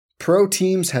Pro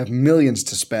teams have millions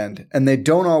to spend, and they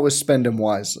don't always spend them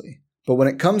wisely. But when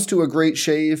it comes to a great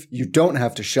shave, you don't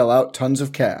have to shell out tons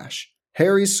of cash.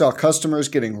 Harry's saw customers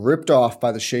getting ripped off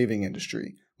by the shaving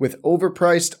industry with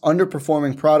overpriced,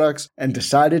 underperforming products and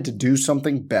decided to do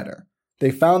something better. They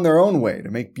found their own way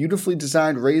to make beautifully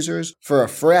designed razors for a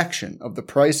fraction of the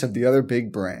price of the other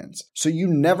big brands, so you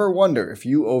never wonder if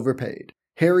you overpaid.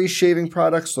 Harry's shaving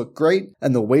products look great,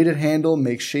 and the weighted handle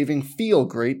makes shaving feel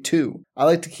great too. I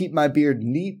like to keep my beard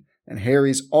neat, and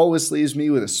Harry's always leaves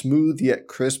me with a smooth yet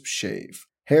crisp shave.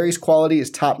 Harry's quality is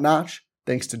top-notch,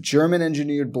 thanks to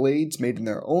German-engineered blades made in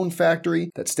their own factory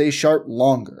that stay sharp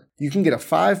longer. You can get a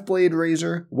 5-blade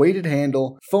razor, weighted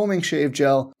handle, foaming shave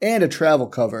gel, and a travel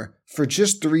cover for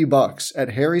just $3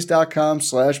 at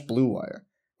harrys.com/bluewire.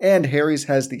 And Harry's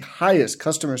has the highest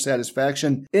customer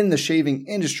satisfaction in the shaving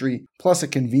industry, plus a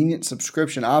convenient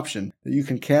subscription option that you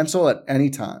can cancel at any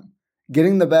time.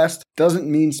 Getting the best doesn't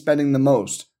mean spending the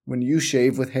most when you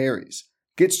shave with Harry's.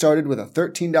 Get started with a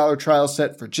 $13 trial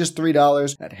set for just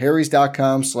 $3 at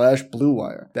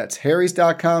harrys.com/bluewire. That's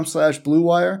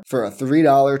harrys.com/bluewire for a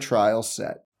 $3 trial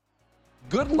set.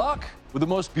 Good luck with the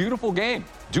most beautiful game.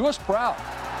 Do us proud.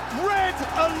 Red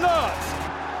alert!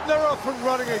 They're up and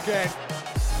running again.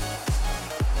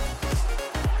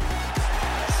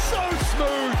 So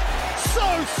smooth, so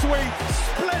sweet,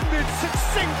 splendid,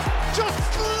 succinct, just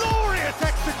glorious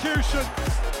execution.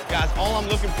 Guys, all I'm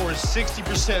looking for is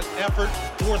 60% effort,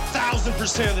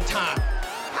 1,000% of the time.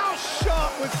 How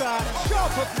sharp was that?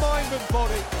 Sharp of mind and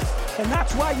body. And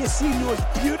that's why you see those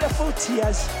beautiful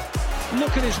tears.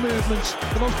 Look at his movements.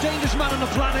 The most dangerous man on the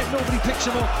planet. Nobody picks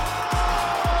him up.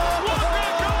 What a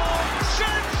goal!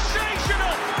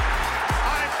 Sensational!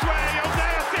 I swear you'll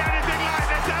never see anything like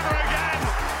this ever again.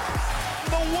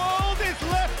 The world is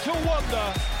left to wonder,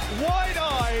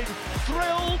 wide-eyed,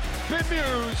 thrilled,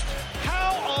 bemused.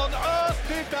 How on earth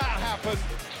did that happen?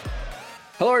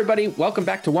 Hello, everybody. Welcome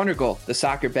back to Wonder Goal, the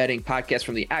soccer betting podcast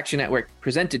from the Action Network,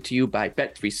 presented to you by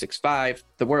Bet365,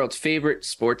 the world's favorite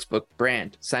sportsbook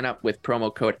brand. Sign up with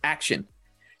promo code ACTION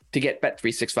to get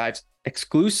Bet365's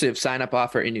exclusive sign-up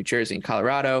offer in New Jersey and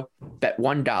Colorado. Bet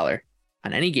 $1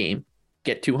 on any game,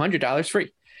 get $200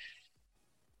 free.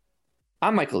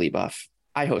 I'm Michael Leboff.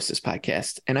 I host this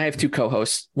podcast, and I have two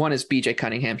co-hosts. One is BJ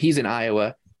Cunningham. He's in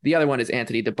Iowa. The other one is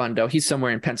Anthony DeBundo. He's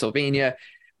somewhere in Pennsylvania.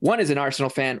 One is an Arsenal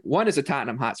fan. One is a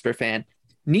Tottenham Hotspur fan.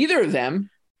 Neither of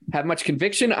them have much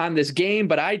conviction on this game,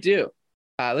 but I do.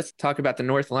 Let's talk about the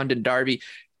North London derby.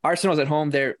 Arsenal's at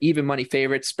home. They're even money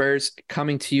favorites. Spurs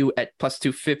coming to you at plus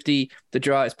 250. The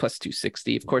draw is plus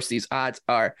 260. Of course, these odds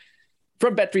are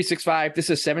from Bet365.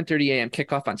 This is 7:30 a.m.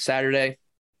 kickoff on Saturday.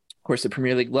 Of course, the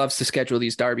Premier League loves to schedule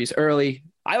these derbies early.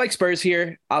 I like Spurs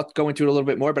here. I'll go into it a little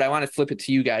bit more, but I want to flip it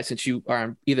to you guys since you are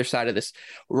on either side of this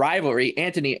rivalry.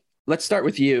 Anthony, let's start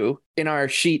with you. In our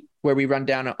sheet where we run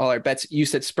down all our bets, you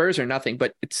said Spurs or nothing,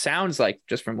 but it sounds like,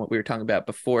 just from what we were talking about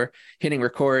before hitting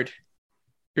record,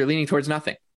 you're leaning towards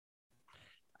nothing.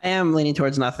 I am leaning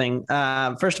towards nothing.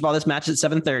 First of all, this match is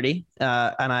at 7:30,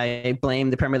 and I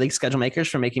blame the Premier League schedule makers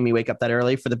for making me wake up that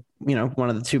early for the, one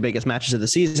of the two biggest matches of the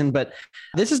season. But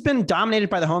this has been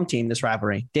dominated by the home team, this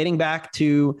rivalry, dating back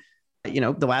to,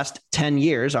 the last 10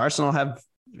 years. Arsenal have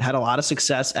had a lot of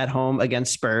success at home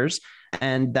against Spurs,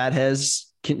 and that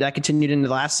continued into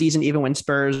the last season. Even when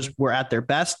Spurs were at their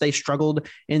best, they struggled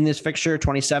in this fixture,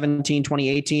 2017,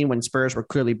 2018, when Spurs were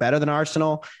clearly better than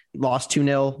Arsenal, lost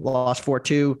 2-0, lost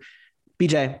 4-2.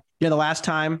 BJ, the last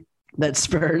time that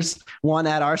Spurs won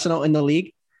at Arsenal in the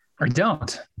league? I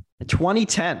don't.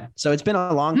 2010. So it's been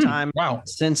a long time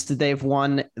since they've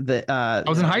won the... I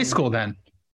was in high school then.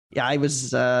 Yeah, I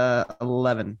was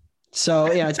 11.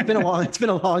 So yeah, it's been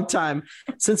a long time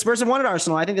since Spurs have won at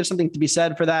Arsenal. I think there's something to be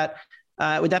said for that.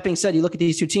 With that being said, you look at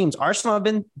these two teams. Arsenal have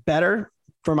been better,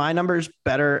 for my numbers,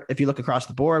 better if you look across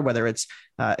the board, whether it's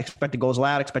expected goals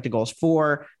allowed, expected goals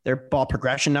for, their ball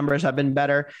progression numbers have been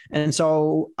better. And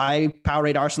so I power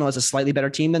rate Arsenal as a slightly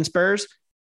better team than Spurs.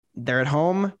 They're at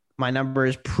home. My number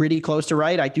is pretty close to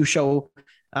right. I do show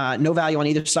no value on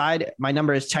either side. My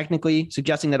number is technically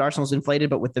suggesting that Arsenal's inflated,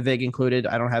 but with the VIG included,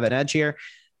 I don't have an edge here.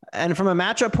 And from a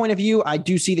matchup point of view, I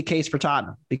do see the case for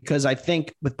Tottenham, because I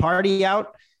think with Partey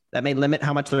out, that may limit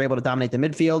how much they're able to dominate the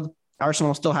midfield.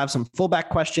 Arsenal still have some fullback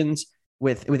questions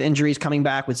with injuries coming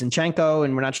back with Zinchenko,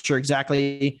 and we're not sure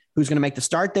exactly who's going to make the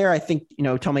start there. I think,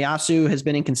 Tomiyasu has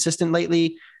been inconsistent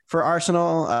lately for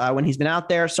Arsenal when he's been out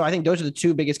there. So I think those are the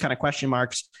two biggest kind of question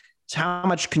marks. It's how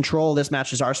much control this match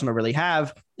does Arsenal really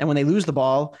have? And when they lose the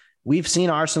ball, we've seen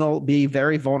Arsenal be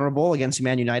very vulnerable against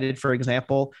Man United, for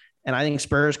example. And I think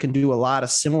Spurs can do a lot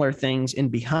of similar things in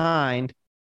behind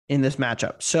in this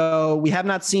matchup. So we have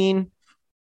not seen,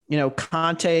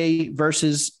 Conte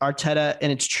versus Arteta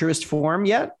in its truest form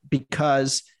yet,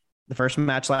 because the first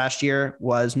match last year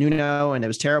was Nuno and it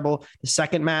was terrible. The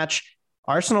second match,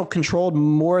 Arsenal controlled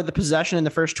more of the possession in the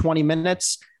first 20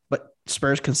 minutes, but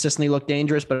Spurs consistently looked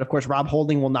dangerous. But of course, Rob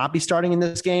Holding will not be starting in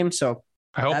this game. So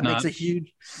I hope that not. makes a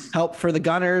huge help for the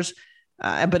Gunners.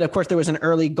 But of course, there was an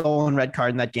early goal and red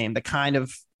card in that game that kind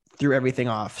of threw everything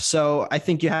off. So I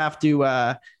think you have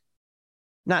to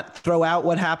not throw out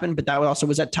what happened, but that also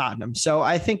was at Tottenham. So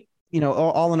I think,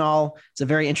 all in all, it's a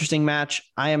very interesting match.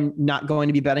 I am not going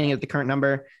to be betting at the current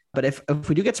number, but if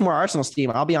we do get some more Arsenal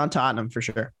steam, I'll be on Tottenham for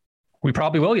sure. We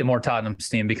probably will get more Tottenham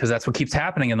steam because that's what keeps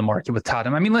happening in the market with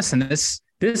Tottenham. I mean, listen,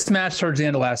 this match towards the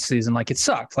end of last season, it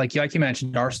sucked. Like you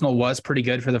mentioned, Arsenal was pretty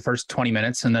good for the first 20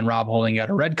 minutes, and then Rob Holding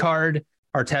got a red card.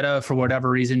 Arteta, for whatever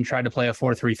reason, tried to play a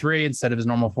 4-3-3 instead of his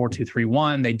normal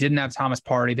 4-2-3-1. They didn't have Thomas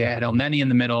Partey. They had El Neni in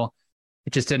the middle.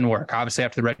 It just didn't work. Obviously,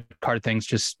 after the red card, things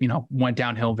just, went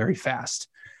downhill very fast.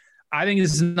 I think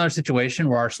this is another situation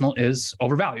where Arsenal is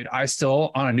overvalued. I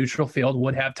still, on a neutral field,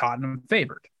 would have Tottenham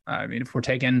favored. I mean, if we're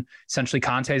taking essentially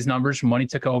Conte's numbers from when he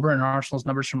took over and Arsenal's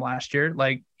numbers from last year,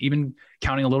 even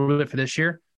counting a little bit for this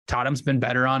year, Tottenham's been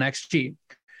better on XG.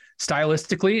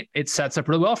 Stylistically, it sets up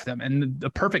really well for them. And the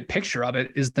perfect picture of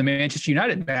it is the Manchester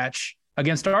United match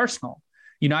against Arsenal.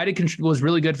 United was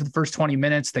really good for the first 20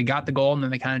 minutes. They got the goal, and then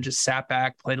they kind of just sat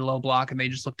back, played a low block, and they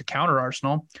just looked to counter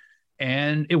Arsenal.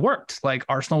 And it worked.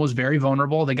 Arsenal was very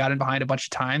vulnerable. They got in behind a bunch of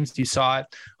times. You saw it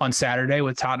on Saturday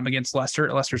with Tottenham against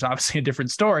Leicester. Leicester's obviously a different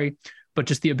story, but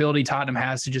just the ability Tottenham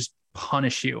has to just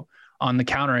punish you on the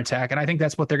counterattack. And I think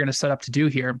that's what they're going to set up to do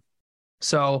here.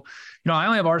 So, I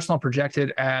only have Arsenal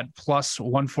projected at plus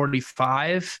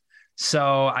 145.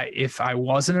 So if I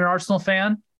wasn't an Arsenal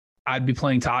fan, I'd be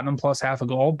playing Tottenham plus half a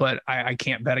goal, but I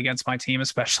can't bet against my team,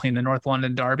 especially in the North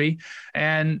London derby.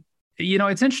 And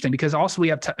it's interesting because also we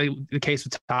have the case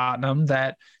with Tottenham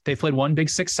that they played one big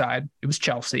six side. It was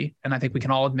Chelsea. And I think we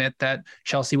can all admit that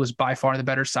Chelsea was by far the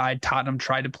better side. Tottenham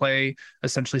tried to play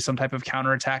essentially some type of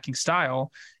counterattacking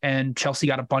style, and Chelsea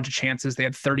got a bunch of chances. They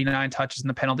had 39 touches in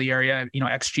the penalty area.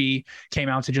 XG came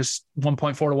out to just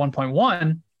 1.4 to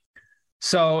 1.1.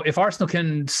 So if Arsenal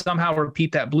can somehow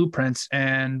repeat that blueprint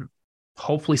and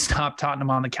hopefully stop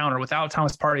Tottenham on the counter without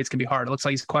Thomas Partey, it's going to be hard. It looks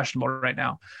like he's questionable right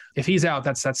now. If he's out,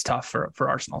 that's tough for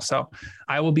Arsenal. So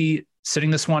I will be sitting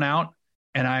this one out,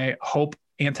 and I hope,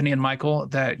 Anthony and Michael,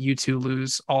 that you two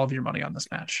lose all of your money on this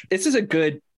match. This is a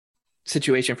good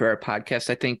situation for our podcast.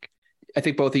 I think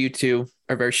both of you two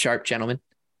are very sharp gentlemen,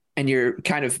 and you're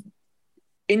kind of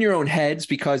in your own heads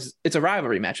because it's a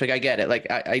rivalry match. I get it.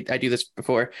 I do this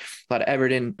before, a lot of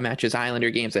Everton matches, Islander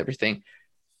games, everything.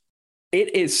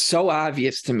 It is so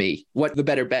obvious to me what the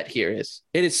better bet here is.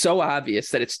 It is so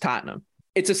obvious that it's Tottenham.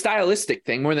 It's a stylistic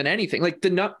thing more than anything.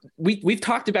 We've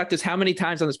talked about this how many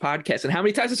times on this podcast, and how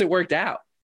many times has it worked out?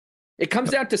 It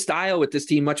comes down to style with this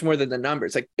team much more than the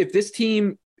numbers.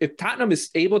 If Tottenham is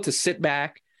able to sit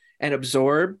back and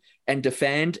absorb and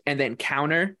defend and then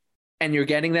counter, and you're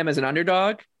getting them as an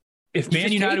underdog, if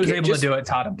Man United was able to do it,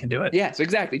 Tottenham can do it. Yes,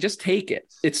 exactly. Just take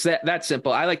it. It's that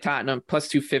simple. I like Tottenham plus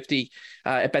 250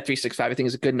 at Bet365. I think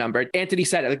is a good number. Anthony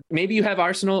said it. Maybe you have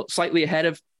Arsenal slightly ahead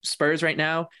of Spurs right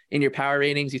now in your power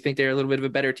ratings. You think they're a little bit of a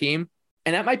better team.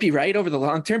 And that might be right over the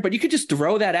long term, but you could just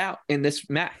throw that out in this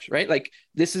match, right?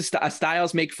 This is a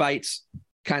styles make fights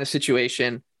kind of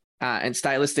situation. And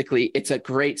stylistically, it's a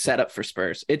great setup for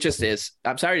Spurs. It just is.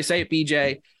 I'm sorry to say it,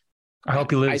 BJ. I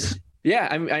hope you lose. Yeah,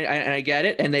 I get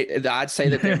it, and the odds say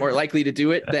that they're more likely to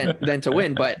do it than to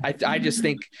win. But I just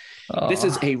think this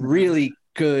is a really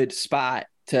good spot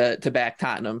to back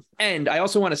Tottenham. And I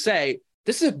also want to say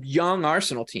this is a young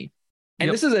Arsenal team, and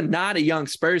this is not a young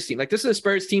Spurs team. This is a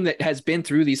Spurs team that has been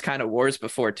through these kind of wars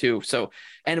before too. So,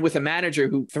 and with a manager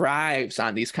who thrives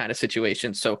on these kind of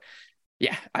situations. So,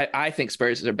 yeah, I think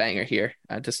Spurs is a banger here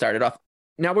to start it off.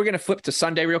 Now we're going to flip to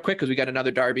Sunday real quick because we got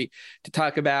another derby to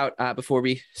talk about before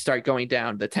we start going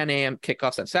down. The 10 a.m.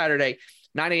 kickoffs on Saturday,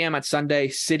 9 a.m. on Sunday,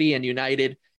 City and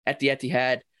United at the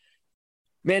Etihad.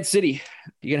 Man City,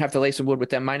 you're going to have to lay some wood with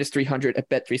them. Minus 300 at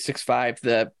Bet365.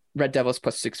 The Red Devils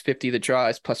plus 650. The draw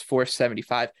is plus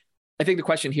 475. I think the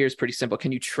question here is pretty simple.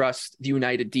 Can you trust the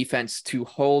United defense to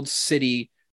hold City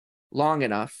long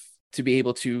enough to be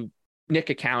able to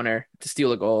nick a counter, to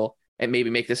steal a goal, and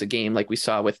maybe make this a game like we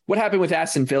saw with what happened with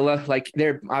Aston Villa?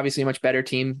 They're obviously a much better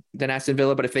team than Aston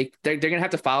Villa, but if they're going to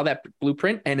have to follow that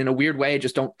blueprint, and in a weird way, I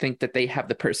just don't think that they have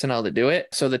the personnel to do it.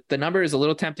 So the number is a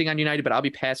little tempting on United, but I'll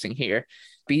be passing here.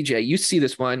 BJ, you see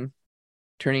this one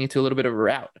turning into a little bit of a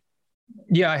rout.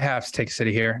 Yeah, I have to take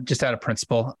City here, just out of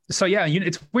principle. So yeah,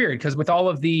 it's weird because with all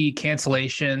of the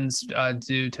cancellations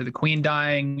due to the Queen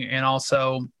dying and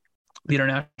also the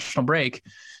international break,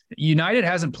 United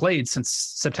hasn't played since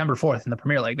September 4th in the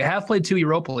Premier League. They have played 2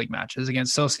 Europa League matches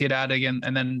against Sociedad again,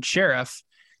 and then Sheriff.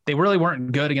 They really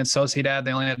weren't good against Sociedad.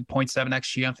 They only had 0.7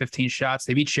 XG on 15 shots.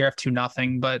 They beat Sheriff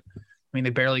 2-0, but I mean, they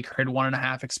barely created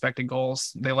 1.5 expected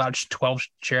goals. They allowed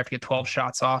Sheriff to get 12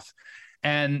 shots off.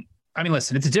 And I mean,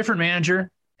 listen, it's a different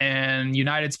manager, and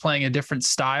United's playing a different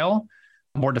style,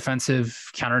 more defensive,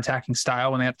 counterattacking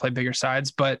style when they have to play bigger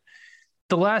sides. But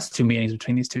the last 2 meetings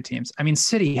between these two teams, I mean,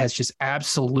 City has just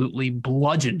absolutely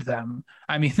bludgeoned them.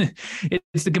 I mean,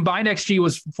 it's the combined XG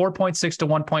was 4.6 to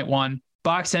 1.1,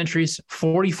 box entries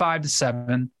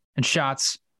 45-7, and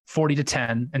shots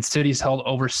 40-10. And City's held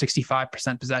over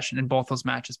 65% possession in both those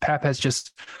matches. Pep has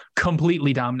just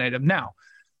completely dominated them. Now,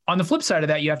 on the flip side of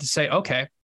that, you have to say, okay,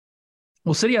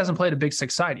 well, City hasn't played a big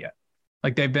six side yet.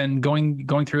 Like they've been going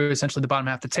through essentially the bottom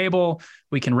half of the table.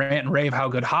 We can rant and rave how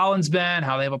good Haaland's been,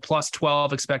 how they have a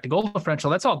 +12 expected goal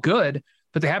differential. That's all good,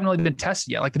 but they haven't really been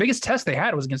tested yet. Like the biggest test they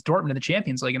had was against Dortmund in the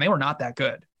Champions League, and they were not that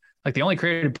good. Like they only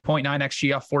created 0.9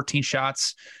 XG off 14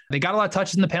 shots. They got a lot of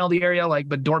touches in the penalty area,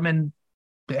 but Dortmund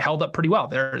held up pretty well.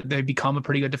 They've become a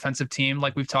pretty good defensive team,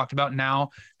 like we've talked about now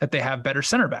that they have better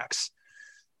center backs.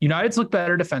 United's look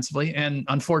better defensively, and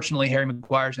unfortunately, Harry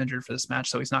Maguire's injured for this match,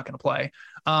 so he's not going to play.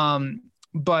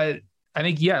 But I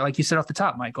think, yeah, like you said off the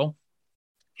top, Michael,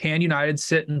 can United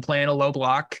sit and play in a low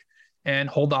block and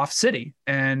hold off City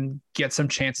and get some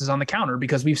chances on the counter?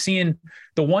 Because we've seen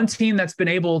the one team that's been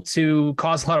able to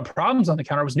cause a lot of problems on the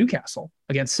counter was Newcastle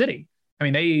against City. I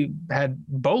mean, they had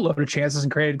boatload of chances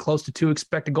and created close to 2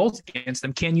 expected goals against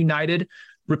them. Can United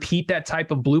repeat that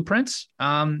type of blueprint?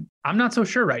 I'm not so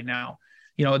sure right now.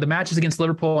 You know, the matches against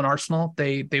Liverpool and Arsenal,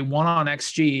 they won on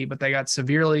XG, but they got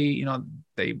severely,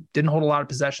 they didn't hold a lot of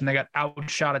possession. They got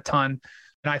outshot a ton.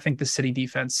 And I think the City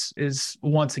defense is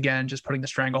once again just putting the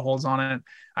strangleholds on it.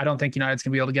 I don't think United's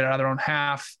going to be able to get out of their own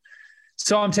half.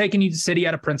 So I'm taking you to City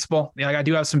out of principle. I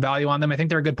do have some value on them. I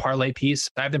think they're a good parlay piece.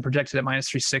 I have them projected at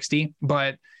 -360,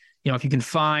 but if you can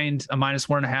find a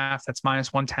 -1.5, that's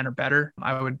 -110 or better,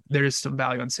 there is some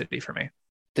value on City for me.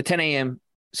 The 10 a.m.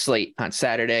 slate on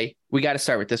Saturday. We got to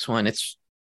start with this one.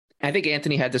 I think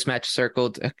Anthony had this match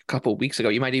circled a couple of weeks ago.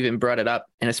 You might even brought it up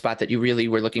in a spot that you really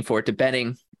were looking forward to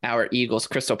betting. Our Eagles,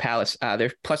 Crystal Palace.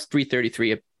 They're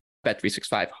 +333 at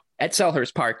Bet365 at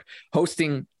Selhurst Park,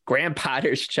 hosting Graham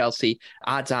Potter's Chelsea.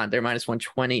 Odds on, they're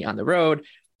 -120 on the road.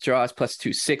 Draws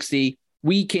 +260.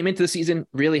 We came into the season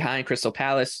really high in Crystal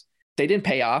Palace. They didn't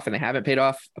pay off, and they haven't paid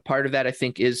off. A part of that, I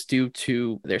think, is due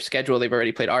to their schedule. They've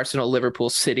already played Arsenal, Liverpool,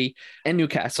 City, and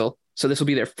Newcastle. So this will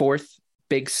be their 4th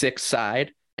Big Six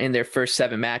side in their first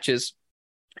 7 matches.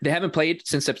 They haven't played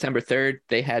since September 3rd.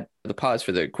 They had the pause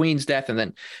for the Queen's death and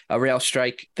then a rail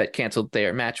strike that canceled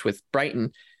their match with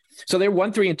Brighton. So they're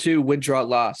 1-3-2 win, draw,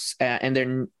 loss, and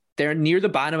they're near the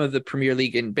bottom of the Premier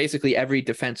League in basically every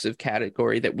defensive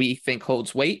category that we think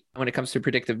holds weight when it comes to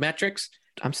predictive metrics.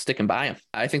 I'm sticking by them.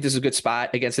 I think this is a good spot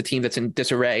against a team that's in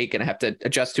disarray, going to have to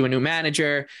adjust to a new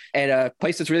manager and a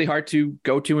place that's really hard to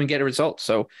go to and get a result.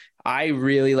 So I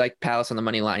really like Palace on the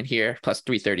money line here,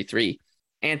 +333.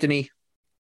 Anthony,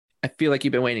 I feel like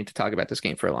you've been waiting to talk about this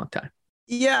game for a long time.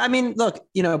 Yeah, I mean, look,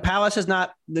 Palace has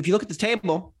not, if you look at the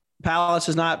table, Palace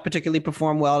has not particularly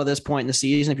performed well to this point in the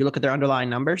season. If you look at their underlying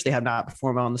numbers, they have not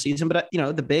performed well in the season. But,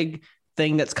 the big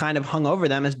thing that's kind of hung over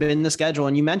them has been the schedule.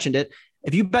 And you mentioned it.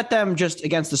 If you bet them just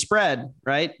against the spread,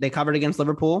 right? They covered against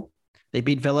Liverpool. They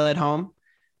beat Villa at home.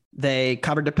 They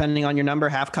covered, depending on your number,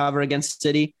 half cover against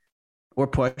City or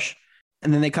push.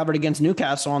 And then they covered against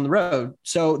Newcastle on the road.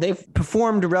 So they've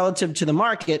performed relative to the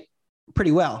market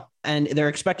pretty well. And their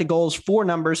expected goals for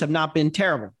numbers have not been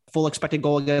terrible. Full expected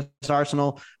goal against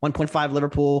Arsenal, 1.5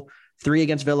 Liverpool, 3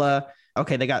 against Villa.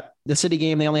 Okay, they got the City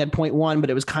game. They only had 0.1,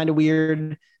 but it was kind of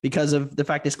weird because of the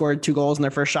fact they scored 2 goals in their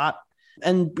first shot.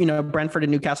 And, Brentford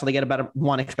and Newcastle, they get about a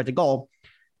 1 expected goal.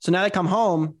 So now they come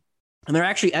home and they're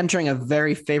actually entering a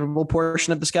very favorable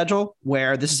portion of the schedule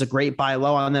where this is a great buy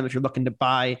low on them. If you're looking to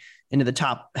buy into the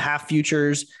top half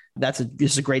futures, this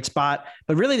is a great spot.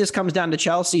 But really this comes down to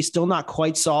Chelsea still not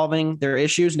quite solving their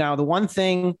issues. Now, the one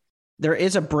thing, there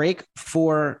is a break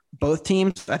for both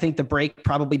teams. I think the break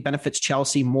probably benefits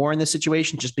Chelsea more in this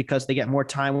situation just because they get more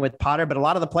time with Potter. But a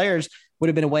lot of the players would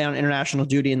have been away on international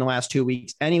duty in the last 2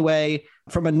 weeks. Anyway,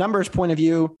 from a numbers point of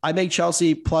view, I make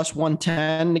Chelsea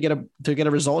 +110 to get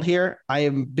a result here. I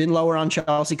have been lower on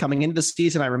Chelsea coming into the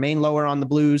season. I remain lower on the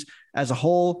Blues as a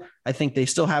whole. I think they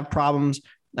still have problems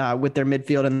with their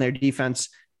midfield and their defense.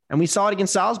 And we saw it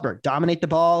against Salzburg, dominate the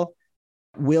ball,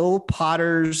 Will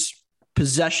Potter's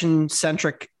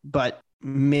possession-centric, but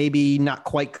maybe not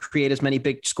quite create as many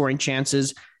big scoring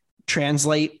chances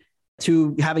translate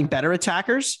to having better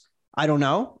attackers? I don't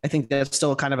know. I think that's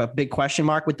still kind of a big question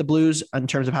mark with the Blues in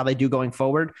terms of how they do going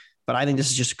forward. But I think this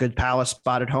is just a good Palace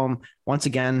spot at home. Once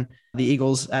again, the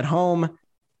Eagles at home,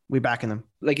 we backing them.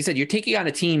 Like you said, you're taking on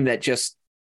a team that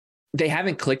they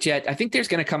haven't clicked yet. I think there's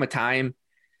going to come a time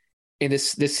in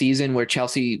this season where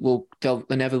they'll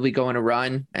inevitably go on a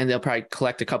run and they'll probably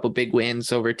collect a couple big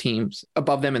wins over teams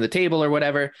above them in the table or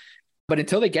whatever. But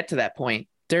until they get to that point,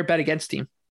 they're a bet against team.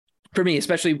 For me,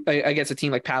 especially against a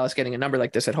team like Palace getting a number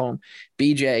like this at home.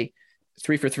 BJ,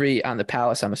 3 for 3 on the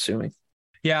Palace, I'm assuming.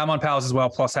 Yeah, I'm on Palace as well,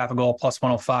 plus half a goal, plus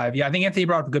 105. Yeah, I think Anthony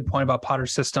brought up a good point about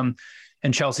Potter's system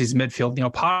and Chelsea's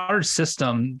midfield. Potter's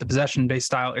system, the possession-based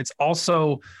style, it's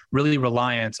also really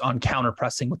reliant on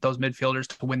counter-pressing with those midfielders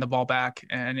to win the ball back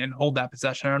and hold that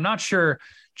possession. And I'm not sure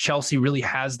Chelsea really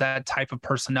has that type of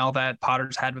personnel that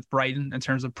Potter's had with Brighton in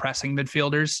terms of pressing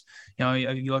midfielders.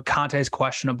 You look, Conte's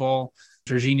questionable.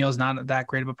 Jorginho's not that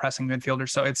great of a pressing midfielder.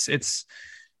 So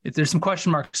there's some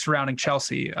question marks surrounding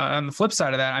Chelsea. On the flip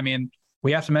side of that, I mean,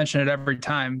 we have to mention it every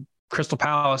time. Crystal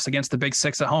Palace against the Big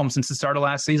Six at home since the start of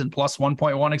last season, plus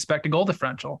 1.1 expected goal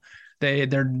differential.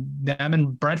 Them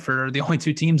and Brentford are the only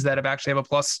two teams that have actually have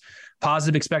a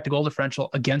positive expected goal differential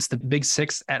against the Big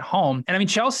Six at home. And I mean,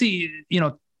 Chelsea,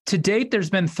 to date, there's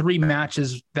been 3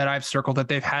 matches that I've circled that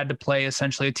they've had to play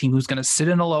essentially a team who's going to sit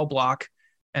in a low block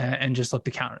and just look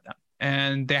to counter them.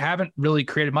 And they haven't really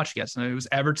created much against them. It was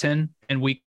Everton in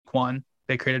week 1.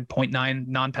 They created 0.9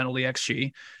 non-penalty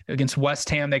XG. Against West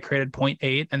Ham, they created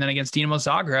 0.8. And then against Dinamo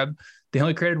Zagreb, they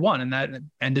only created 1, and that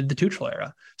ended the Tuchel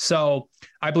era. So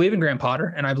I believe in Graham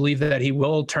Potter, and I believe that he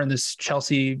will turn this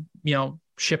Chelsea,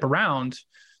 ship around.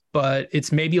 But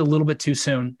it's maybe a little bit too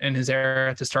soon in his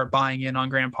era to start buying in on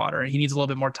Graham Potter. He needs a little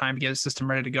bit more time to get his system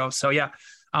ready to go. So yeah,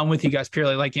 I'm with you guys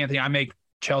purely. Like Anthony, I make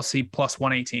Chelsea plus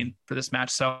 118 for this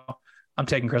match. So I'm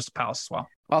taking Crystal Palace as well.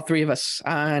 All 3 of us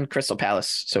on Crystal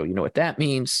Palace. So you know what that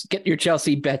means. Get your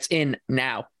Chelsea bets in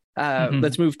now.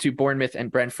 Let's move to Bournemouth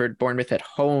and Brentford. Bournemouth at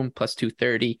home, plus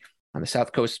 230 on the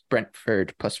South Coast.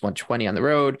 Brentford, plus 120 on the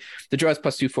road. The draw is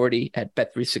plus 240 at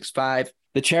Bet365.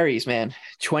 The Cherries, man,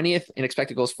 20th in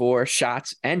expected goals for,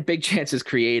 shots, and big chances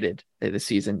created this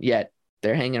season. Yet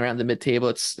they're hanging around the mid-table.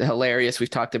 It's hilarious. We've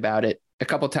talked about it a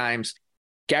couple times.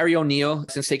 Gary O'Neill,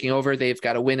 since taking over, they've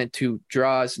got a win and 2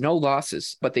 draws, no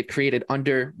losses, but they've created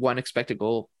under 1 expected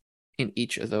goal in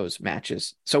each of those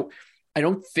matches. So I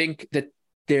don't think that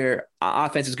their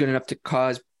offense is good enough to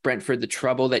cause Brentford the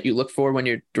trouble that you look for when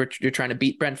you're trying to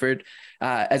beat Brentford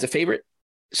as a favorite.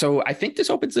 So I think this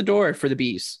opens the door for the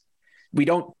Bees. We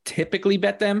don't typically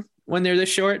bet them when they're this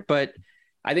short, but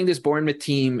I think this Bournemouth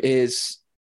team is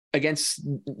against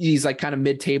these like kind of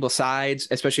mid-table sides,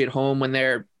 especially at home when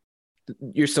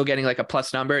you're still getting like a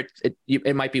plus number.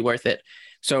 It might be worth it.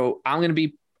 So I'm going to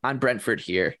be on Brentford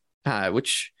here,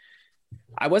 which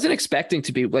I wasn't expecting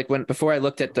to be like before I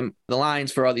looked at the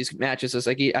lines for all these matches. I was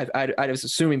like, I was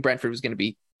assuming Brentford was going to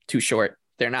be too short.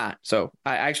 They're not. So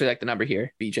I actually like the number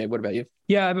here. BJ, what about you?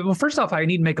 Yeah, but first off, I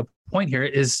need to make a point here.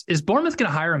 Is Bournemouth going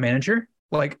to hire a manager?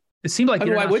 Like, it seemed like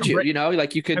why would you? Break,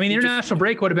 like you could. I mean, international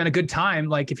break would have been a good time.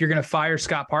 Like if you're going to fire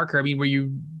Scott Parker, I mean, were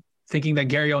you thinking that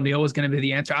Gary O'Neill was going to be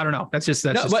the answer? I don't know.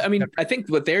 But I mean, I think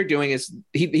what they're doing is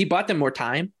he bought them more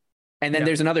time. And then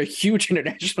there's another huge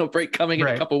international break coming in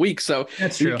a couple of weeks. So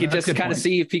you could just kind of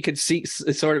see if he could see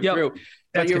sort of through.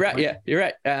 But you're right. Yeah, you're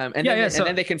right. And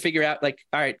then they can figure out like,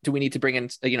 all right, do we need to bring in,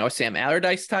 a Sam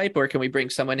Allardyce type, or can we bring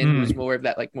someone in who's more of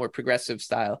that, like more progressive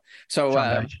style? So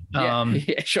Sean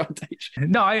Dyche.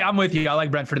 No, I'm with you. I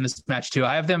like Brentford in this match too.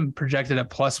 I have them projected at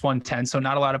plus 110. So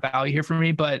not a lot of value here for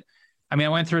me, but I mean, I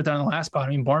went through it on the last spot.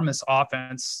 I mean, Bournemouth's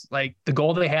offense, like the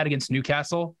goal they had against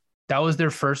Newcastle, that was their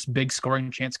first big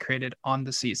scoring chance created on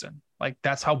the season. Like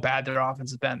that's how bad their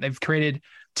offense has been. They've created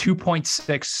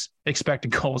 2.6 expected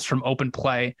goals from open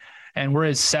play. And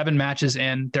whereas 7 matches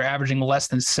in, they're averaging less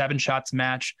than 7 shots a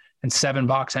match and 7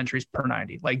 box entries per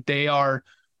 90. Like they are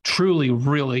truly,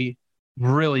 really,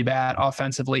 really bad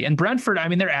offensively. And Brentford, I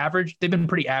mean, they've been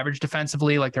pretty average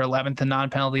defensively. Like they're 11th in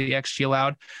non-penalty XG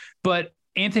allowed. But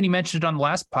Anthony mentioned it on the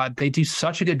last pod, they do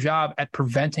such a good job at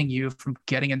preventing you from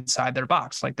getting inside their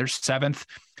box. Like they're 7th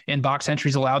in box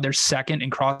entries allowed. They're 2nd in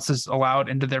crosses allowed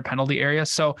into their penalty area.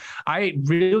 So I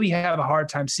really have a hard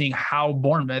time seeing how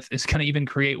Bournemouth is going to even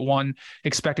create 1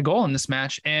 expected goal in this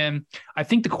match. And I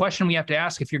think the question we have to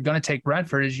ask if you're going to take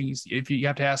Brentford is if you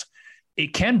have to ask,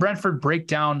 can Brentford break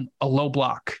down a low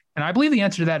block? And And I believe the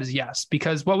answer to that is yes,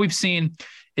 because what we've seen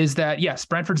is that, yes,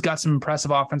 Brentford's got some impressive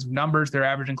offensive numbers. They're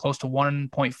averaging close to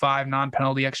 1.5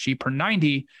 non-penalty XG per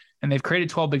 90, and they've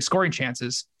created 12 big scoring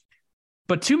chances.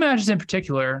 But two matches in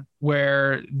particular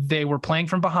where they were playing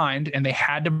from behind and they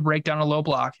had to break down a low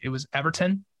block, it was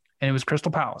Everton and it was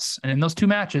Crystal Palace. And in those two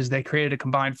matches, they created a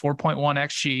combined 4.1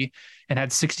 XG and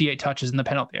had 68 touches in the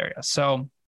penalty area. So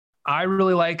I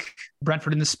really like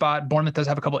Brentford in this spot. Bournemouth does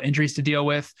have a couple of injuries to deal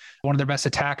with. One of their best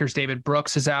attackers, David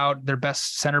Brooks, is out. Their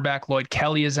best center back, Lloyd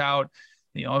Kelly, is out.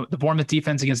 The Bournemouth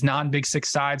defense against non-Big Six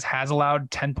sides has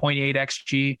allowed 10.8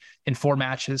 XG in 4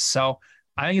 matches. So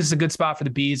I think this is a good spot for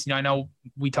the Bees. I know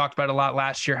we talked about it a lot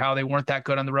last year, how they weren't that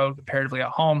good on the road comparatively at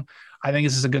home. I think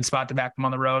this is a good spot to back them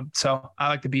on the road. So I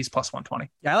like the Bees plus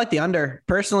 120. Yeah, I like the under.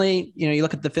 Personally, you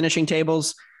look at the finishing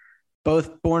tables,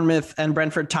 both Bournemouth and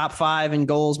Brentford top 5 in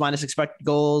goals minus expected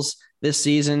goals this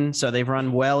season. So they've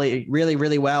run really,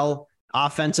 really well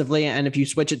offensively. And if you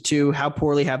switch it to how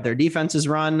poorly have their defenses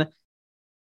run,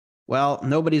 well,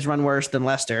 nobody's run worse than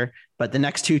Leicester, but the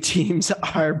next 2 teams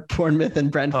are Bournemouth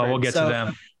and Brentford. Oh, we'll get to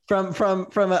them.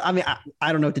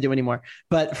 I don't know what to do anymore,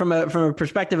 but from a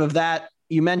perspective of that,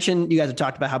 you guys have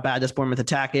talked about how bad this Bournemouth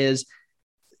attack is.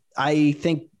 I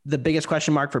think the biggest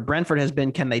question mark for Brentford has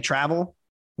been, can they travel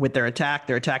with their attack?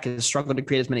 Their attack has struggled to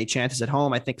create as many chances at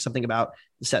home. I think something about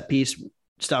the set piece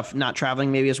stuff not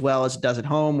traveling maybe as well as it does at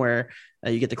home, where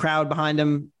you get the crowd behind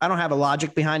them. I don't have a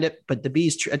logic behind it, but the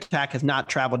Bees attack has not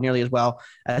traveled nearly as well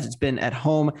as it's been at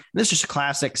home. And this is just a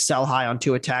classic sell high on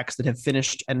 2 attacks that have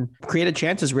finished and created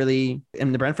chances, really,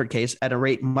 in the Brentford case, at a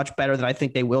rate much better than I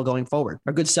think they will going forward.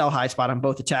 A good sell high spot on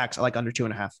both attacks. I like under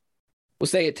 2.5. We'll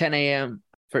stay at 10 a.m.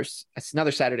 First, it's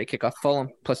another Saturday kickoff. Fulham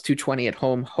plus 220 at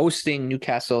home, hosting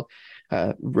Newcastle,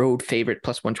 road favorite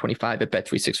plus 125 at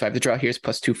Bet365. The draw here is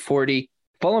plus 240.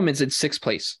 Fulham is in 6th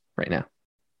place right now.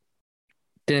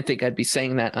 Didn't think I'd be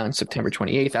saying that on September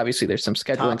 28th. Obviously, there's some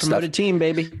scheduling promoted stuff. Promoted team,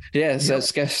 baby. Yeah, so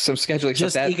some scheduling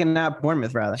just stuff. Just eking out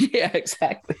Bournemouth, rather. Yeah,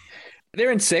 exactly.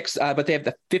 They're in 6th, but they have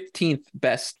the 15th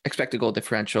best expected goal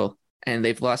differential, and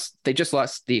they just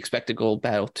lost the expected goal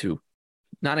battle to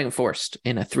Nottingham Forest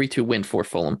in a 3-2 win for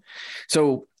Fulham.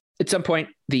 So at some point,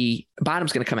 the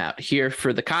bottom's going to come out here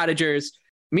for the Cottagers.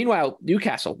 Meanwhile,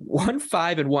 Newcastle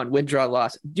 1-5-1 win, draw,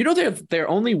 loss. Do you know their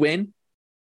only win?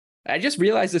 I just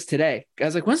realized this today. I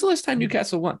was like, when's the last time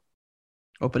Newcastle won?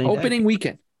 Opening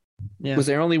weekend was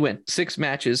their only win. 6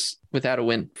 matches without a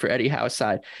win for Eddie Howe's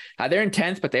side. They're in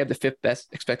 10th, but they have the 5th best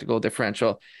expected goal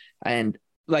differential. And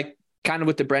like kind of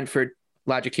with the Brentford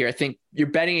logic here, I think you're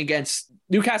betting against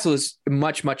Newcastle is a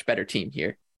much, much better team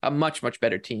here. A much, much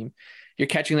better team. You're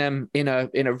catching them in a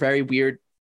very weird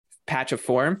patch of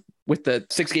form with the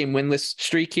 6-game winless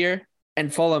streak here.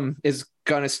 And Fulham is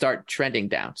going to start trending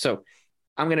down. So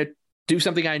I'm going to do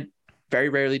something I very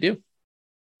rarely do.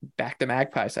 Back the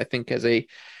Magpies, I think, as a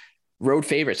road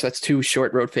favorite. So that's 2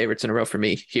 short road favorites in a row for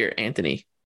me here. Anthony,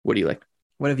 what do you like?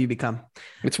 What have you become?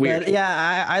 It's weird. But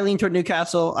yeah, I lean toward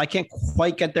Newcastle. I can't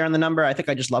quite get there on the number. I think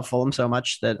I just love Fulham so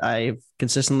much that I've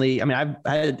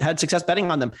had success betting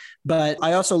on them. But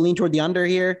I also lean toward the under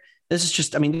here. This is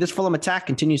just, this Fulham attack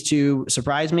continues to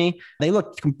surprise me. They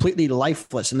looked completely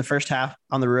lifeless in the first half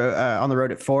on the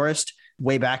road at Forest.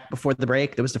 Way back before the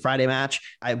break, there was the Friday match.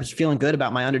 I was feeling good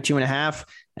about my under 2.5,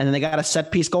 and then they got a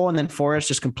set piece goal, and then Forest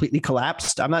just completely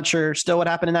collapsed. I'm not sure still what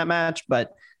happened in that match,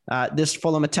 but this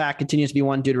Fulham attack continues to be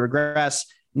one due to regress.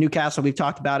 Newcastle, we've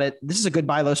talked about it. This is a good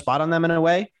buy low spot on them in a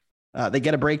way. They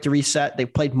get a break to reset.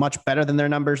 They've played much better than their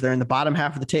numbers. They're in the bottom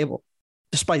half of the table,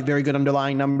 despite very good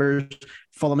underlying numbers.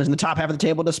 Fulham is in the top half of the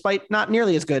table, despite not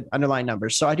nearly as good underlying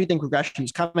numbers. So I do think regression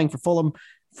is coming for Fulham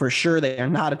for sure. They are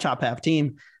not a top half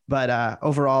team. But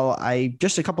overall,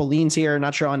 just a couple leans here.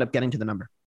 Not sure I'll end up getting to the number.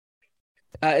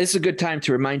 This is a good time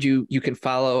to remind you, you can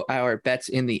follow our bets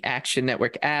in the Action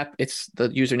Network app. The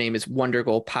username is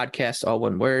Wondergoal Podcast, all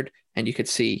one word. And you could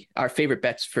see our favorite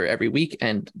bets for every week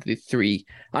and the 3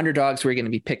 underdogs we're going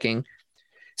to be picking.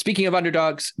 Speaking of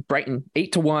underdogs, Brighton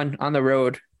 8-1 on the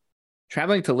road,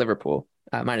 traveling to Liverpool,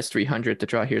 minus 300. The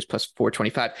draw here is plus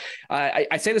 425.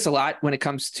 I say this a lot when it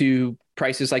comes to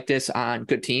prices like this on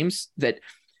good teams, that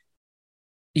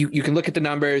you can look at the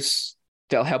numbers.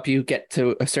 They'll help you get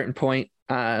to a certain point.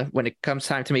 When it comes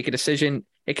time to make a decision,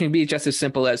 it can be just as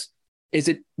simple as, is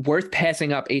it worth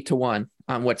passing up 8-1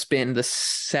 on what's been the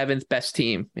 7th best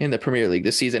team in the Premier League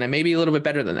this season, and maybe a little bit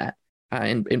better than that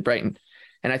in Brighton?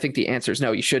 And I think the answer is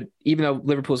no. You should, even though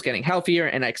Liverpool's getting healthier,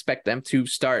 and I expect them to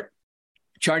start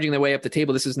charging their way up the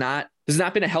table. This has not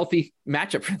been a healthy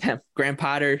matchup for them. Graham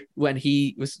Potter, when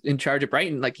he was in charge of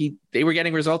Brighton, they were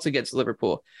getting results against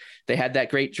Liverpool. They had that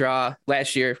great draw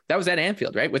last year. That was at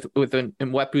Anfield, right? With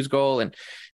Mwepu's goal. And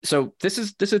so this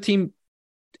is a team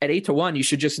at 8-1. You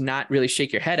should just not really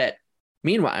shake your head at.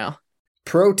 Meanwhile,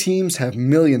 pro teams have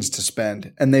millions to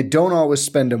spend, and they don't always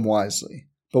spend them wisely.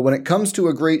 But when it comes to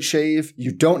a great shave,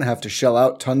 you don't have to shell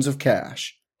out tons of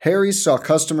cash. Harry's saw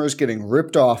customers getting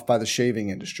ripped off by the shaving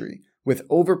industry with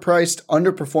overpriced,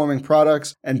 underperforming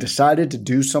products and decided to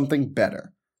do something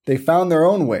better. They found their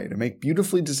own way to make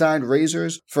beautifully designed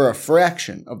razors for a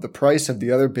fraction of the price of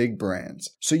the other big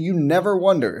brands, so you never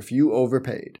wonder if you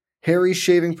overpaid. Harry's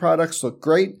shaving products look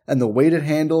great, and the weighted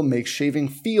handle makes shaving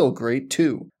feel great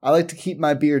too. I like to keep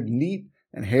my beard neat,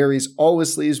 and Harry's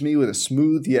always leaves me with a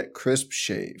smooth yet crisp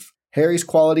shave. Harry's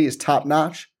quality is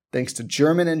top-notch, thanks to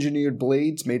German-engineered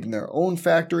blades made in their own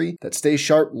factory that stay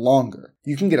sharp longer.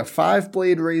 You can get a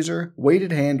 5-blade razor,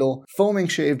 weighted handle, foaming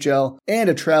shave gel, and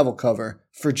a travel cover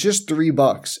for just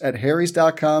 $3 at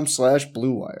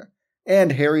harrys.com/bluewire.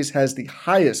 And Harry's has the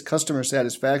highest customer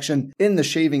satisfaction in the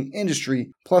shaving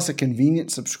industry, plus a convenient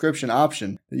subscription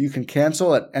option that you can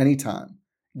cancel at any time.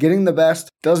 Getting the best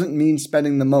doesn't mean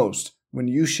spending the most when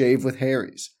you shave with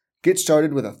Harry's. Get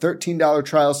started with a $13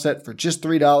 trial set for just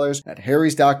 $3 at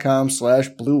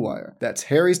harrys.com/bluewire. That's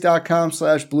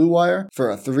harrys.com/bluewire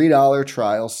for a $3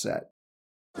 trial set.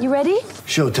 You ready?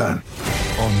 Showtime.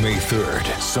 On May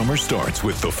 3rd, summer starts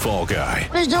with The Fall Guy.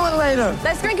 Let's do it later.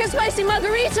 Let's drink a spicy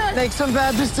margarita. Make some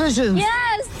bad decisions.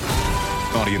 Yes.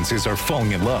 Audiences are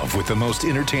falling in love with the most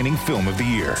entertaining film of the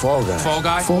year. Fall Guy. Fall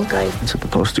Guy. Fall Guy. That's what the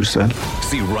poster said.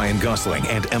 See Ryan Gosling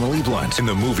and Emily Blunt in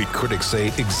the movie critics say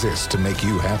exists to make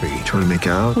you happy. Trying to make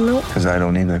it out? Nope. Because I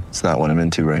don't either. It's not what I'm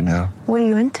into right now. What are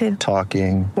you into?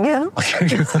 Talking. Yeah.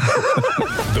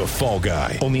 The Fall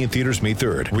Guy. Only in theaters May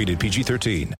 3rd. Rated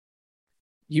PG-13.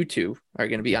 you two are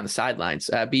going to be on the sidelines.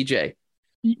 BJ,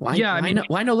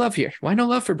 why no love here? Why no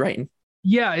love for Brighton?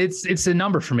 Yeah, it's a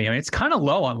number for me. I mean, it's kind of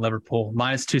low on Liverpool,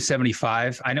 minus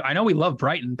 275. I know we love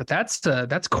Brighton, but that's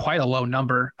quite a low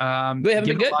number. They haven't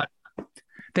been good.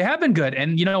 They have been good.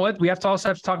 And you know what? We also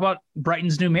have to talk about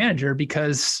Brighton's new manager,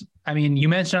 because, I mean, you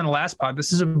mentioned on the last pod,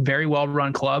 this is a very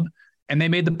well-run club, and they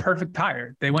made the perfect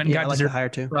hire. They went and got the hire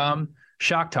too from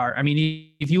Shakhtar. I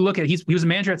mean, if you look at, he was a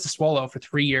manager at Sassuolo for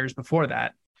 3 years before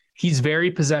that. He's very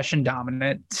possession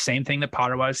dominant. Same thing that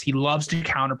Potter was. He loves to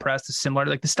counter press. Similar,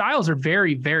 like the styles are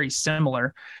very, very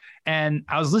similar. And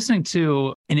I was listening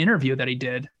to an interview that he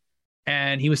did,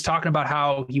 and he was talking about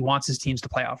how he wants his teams to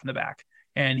play out from the back.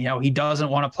 And, you know, he doesn't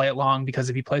want to play it long, because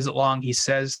if he plays it long, he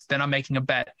says, then I'm making a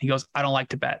bet. He goes, I don't like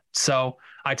to bet. So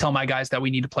I tell my guys that we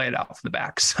need to play it out from the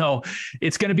back. So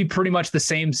it's going to be pretty much the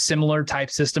same similar type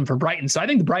system for Brighton. So I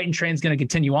think the Brighton train is going to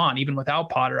continue on even without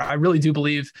Potter. I really do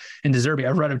believe in De Zerbi.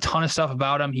 I've read a ton of stuff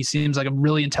about him. He seems like a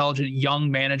really intelligent young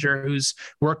manager who's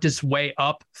worked his way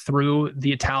up through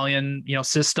the Italian,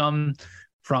 system,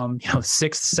 from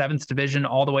 6th, 7th division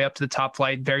all the way up to the top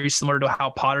flight, very similar to how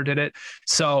Potter did it.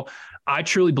 So I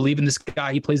truly believe in this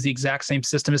guy. He plays the exact same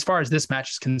system as far as this match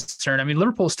is concerned. I mean,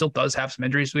 Liverpool still does have some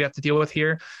injuries we have to deal with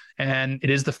here, and it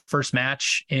is the first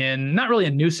match in not really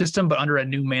a new system, but under a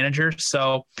new manager.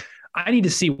 So I need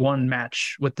to see one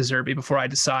match with De Zerbi before I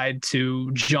decide to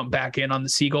jump back in on the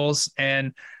Seagulls.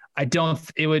 And I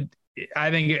think it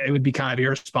would be kind of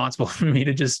irresponsible for me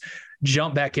to just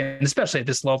jump back in, especially at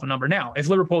this low of a number. Now, if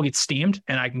Liverpool gets steamed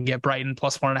and I can get Brighton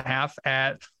plus 1.5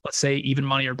 at, let's say, even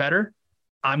money or better,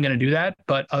 I'm going to do that.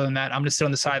 But other than that, I'm going to sit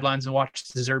on the sidelines and watch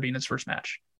De Zerbi in his first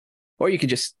match. Or you could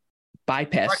just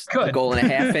bypass a goal and a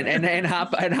half and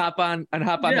hop on the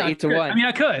 8-1. I mean,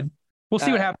 I could. We'll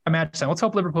see what happens at match time. Let's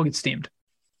hope Liverpool gets steamed.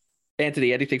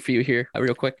 Anthony, anything for you here,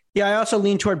 real quick? Yeah, I also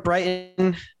lean toward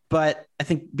Brighton, but I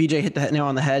think BJ hit the nail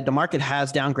on the head. The market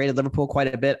has downgraded Liverpool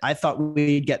quite a bit. I thought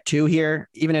we'd get 2 here,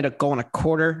 even at a goal and a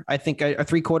quarter. I think, or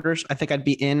 3/4. I think I'd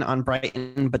be in on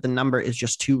Brighton, but the number is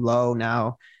just too low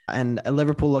now. And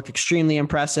Liverpool looked extremely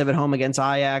impressive at home against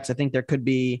Ajax. I think there could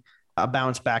be a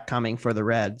bounce back coming for the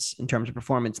Reds in terms of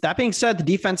performance. That being said, the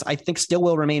defense, I think, still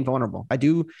will remain vulnerable. I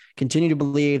do continue to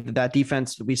believe that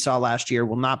defense that we saw last year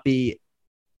will not be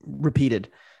repeated,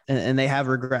 and they have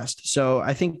regressed. So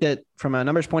I think that from a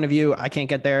numbers point of view, I can't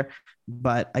get there,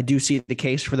 but I do see the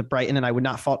case for the Brighton, and I would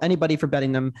not fault anybody for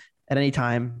betting them at any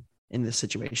time in this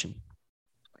situation.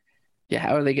 Yeah,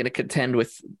 how are they going to contend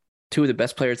with 2 of the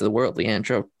best players of the world,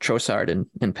 Leandro Trossard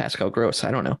and Pascal Gross?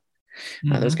 I don't know.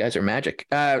 Those guys are magic.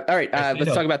 All right,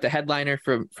 let's talk about the headliner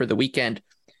for the weekend.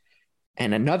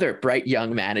 And another bright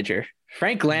young manager,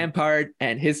 Frank Lampard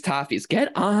and his Toffees.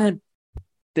 Get on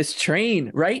this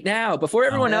train right now before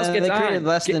everyone else gets they created on.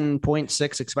 less than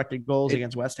 0.6 expected goals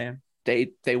against West Ham.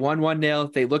 They won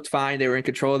 1-0. They looked fine. They were in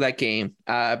control of that game.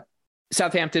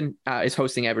 Southampton is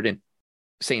hosting Everton.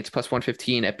 Saints plus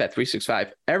 115 at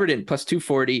Bet365. Everton plus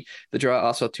 240. The draw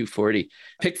also 240.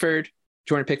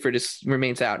 Jordan Pickford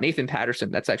remains out. Nathan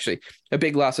Patterson, that's actually a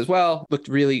big loss as well. Looked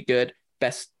really good.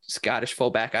 Best Scottish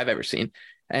fullback I've ever seen.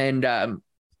 And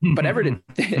but Everton,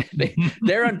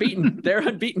 they're unbeaten. They're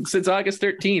unbeaten since August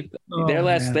 13th. Their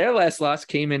last loss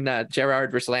came in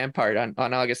Gerrard versus Lampard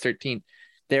on August 13th.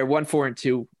 They're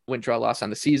 1-4-2 win draw loss on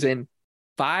the season.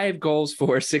 5 goals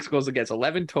for, 6 goals against,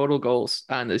 11 total goals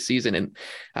on the season. And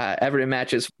Everton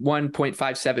matches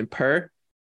 1.57 per.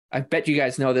 I bet you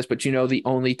guys know this, but you know the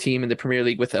only team in the Premier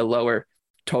League with a lower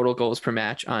total goals per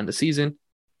match on the season?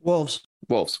 Wolves.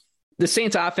 The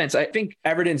Saints offense, I think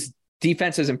Everton's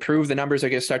defense has improved. The numbers are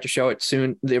going to start to show it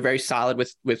soon. They're very solid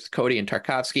with Cody and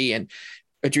Tarkowski and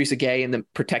Idrissa Gueye and them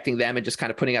protecting them and just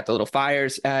kind of putting out the little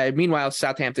fires. Meanwhile,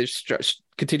 Southampton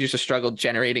continues to struggle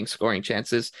generating scoring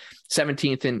chances.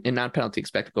 17th in non-penalty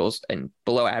expected goals and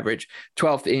below average.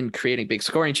 12th in creating big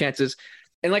scoring chances.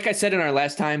 And like I said in our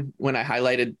last time when I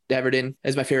highlighted Everton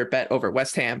as my favorite bet over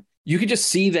West Ham, you could just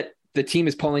see that the team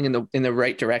is pulling in the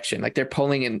right direction. Like they're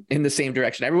pulling in the same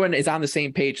direction. Everyone is on the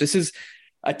same page. This is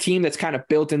a team that's kind of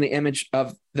built in the image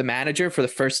of the manager for the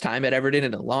first time at Everton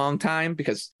in a long time,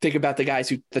 because think about the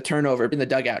guys the turnover in the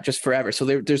dugout just forever. So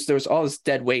there's all this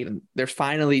dead weight and they're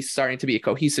finally starting to be a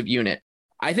cohesive unit.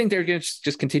 I think they're going to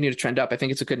just continue to trend up. I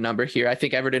think it's a good number here. I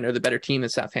think Everton are the better team than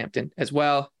Southampton as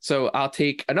well. So I'll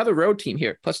take another road team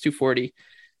here, plus 240,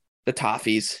 the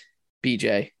Toffees.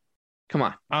 BJ, come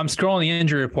on. I'm scrolling the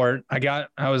injury report. I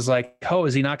was like, oh,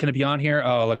 is he not going to be on here?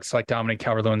 Oh, it looks like Dominic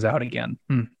Calvert-Lewin's out again.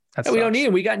 We don't need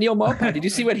him. We got Neil Maupay. Did you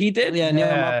see what he did? Neil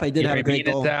Maupay did have a great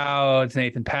goal. Out.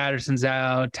 Nathan Patterson's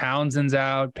out. Townsend's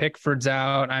out. Pickford's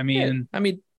out.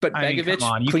 But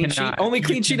Begovic, only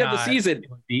clean sheet of the season.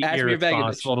 Asmir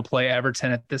Begovic to play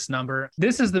Everton at this number.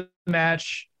 This is the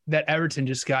match that Everton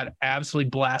just got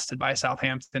absolutely blasted by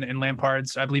Southampton in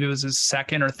Lampard's. I believe it was his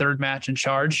second or third match in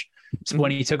charge. When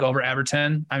he took over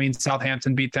Everton.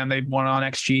 Southampton beat them. They won on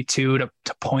XG 2 to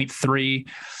 0.3.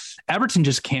 Everton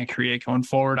just can't create going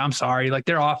forward. I'm sorry. Like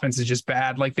their offense is just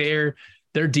bad. Like they're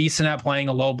decent at playing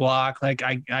a low block. Like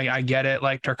I get it.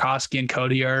 Like Tarkowski and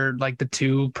Cody are like the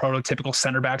 2 prototypical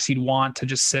center backs you'd want to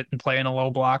just sit and play in a low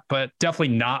block, but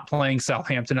definitely not playing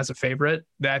Southampton as a favorite.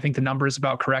 I think the number is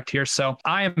about correct here. So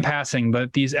I am passing,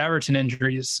 but these Everton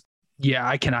injuries, yeah,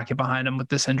 I cannot get behind them with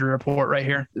this injury report right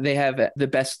here. They have the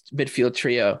best midfield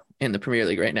trio in the Premier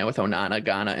League right now with Onana,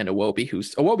 Ghana, and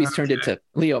Iwobi's turned into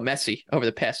Leo Messi over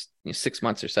the past 6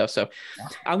 months or so. So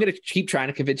I'm going to keep trying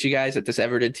to convince you guys that this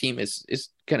Everton team is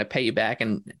going to pay you back,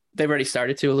 and they've already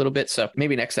started to a little bit. So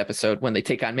maybe next episode when they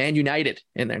take on Man United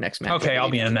in their next match. Okay,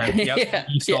 I'll be in that. Yep,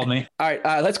 you sold me. All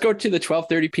right, let's go to the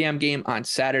 12:30 p.m. game on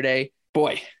Saturday.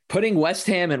 Boy, putting West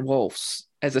Ham and Wolves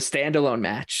as a standalone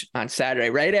match on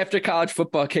Saturday, right after college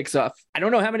football kicks off. I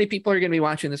don't know how many people are going to be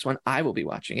watching this one. I will be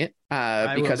watching it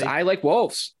because I like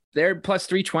Wolves. They're plus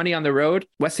 320 on the road.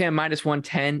 West Ham minus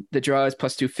 110. The draw is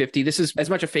plus 250. This is as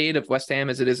much a fade of West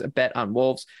Ham as it is a bet on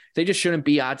Wolves. They just shouldn't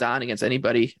be odds on against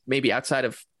anybody, maybe outside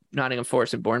of Nottingham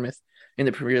Forest and Bournemouth in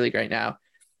the Premier League right now.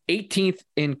 18th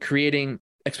in creating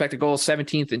expected goals,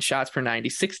 17th in shots per 90,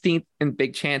 16th in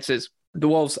big chances. The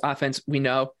Wolves offense, we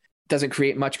know, doesn't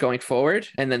create much going forward.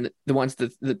 And then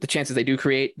the chances they do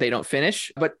create, they don't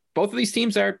finish. But both of these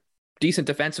teams are decent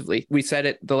defensively. We said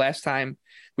it the last time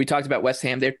we talked about West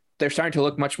Ham. They're starting to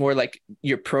look much more like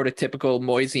your prototypical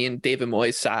Moyesian David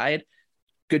Moyes side.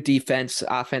 Good defense,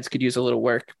 offense could use a little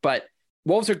work, but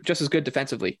Wolves are just as good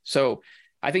defensively. So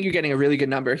I think you're getting a really good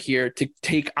number here to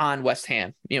take on West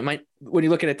Ham. When you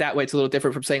look at it that way, it's a little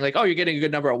different from saying like, oh, you're getting a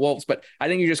good number of Wolves, but I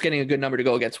think you're just getting a good number to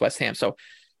go against West Ham. So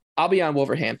I'll be on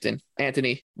Wolverhampton.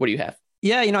 Anthony, what do you have?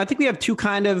 Yeah, I think we have 2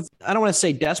 kind of, I don't want to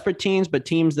say desperate teams, but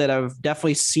teams that have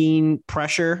definitely seen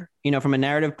pressure, from a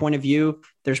narrative point of view.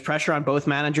 There's pressure on both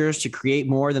managers to create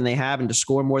more than they have and to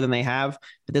score more than they have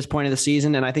at this point of the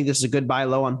season. And I think this is a good buy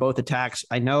low on both attacks.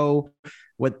 I know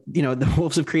the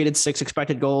Wolves have created 6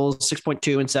 expected goals,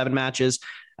 6.2 in 7 matches,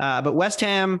 but West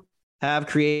Ham have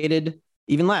created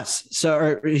even less. So,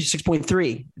 or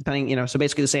 6.3, depending, so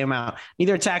basically the same amount.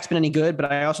 Neither attack's been any good, but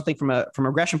I also think from a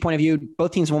aggression point of view,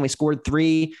 both teams have only scored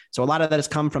 3. So a lot of that has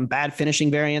come from bad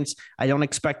finishing variance. I don't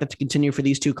expect that to continue for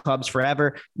these 2 clubs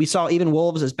forever. We saw even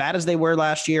Wolves, as bad as they were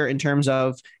last year in terms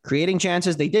of creating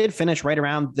chances, they did finish right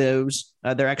around those,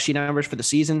 their XG numbers for the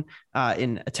season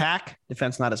in attack.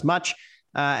 Defense, not as much.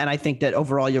 And I think that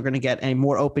overall you're going to get a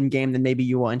more open game than maybe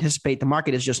you will anticipate. The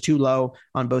market is just too low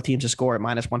on both teams to score at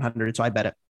 -100, so I bet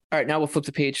it. All right, now we'll flip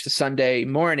the page to Sunday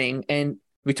morning. And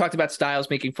we talked about styles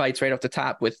making fights right off the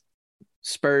top with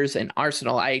Spurs and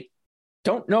Arsenal. I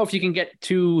don't know if you can get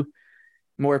two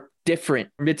more different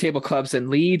mid-table clubs than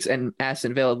Leeds and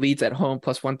Aston Villa. Leeds at home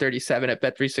 +137 at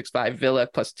Bet365, Villa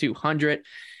 +200.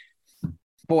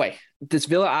 Boy, this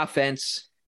Villa offense,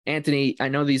 Anthony, I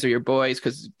know these are your boys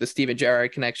because the Steven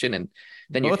Gerrard connection and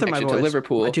then your connection to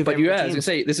Liverpool. But I was going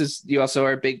to say, you also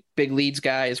are a big Leeds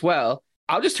guy as well.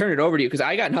 I'll just turn it over to you because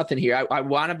I got nothing here. I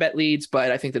want to bet Leeds,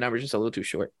 but I think the number's just a little too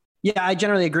short. Yeah, I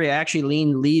generally agree. I actually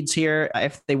lean Leeds here.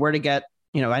 If they were to get,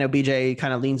 I know BJ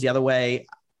kind of leans the other way.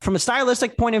 From a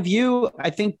stylistic point of view, I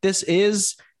think this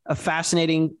is a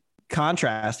fascinating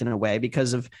contrast in a way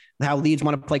because of how Leeds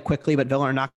want to play quickly, but Villa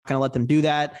are not going to let them do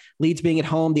that. Leeds being at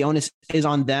home, the onus is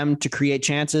on them to create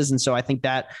chances. And so I think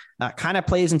that kind of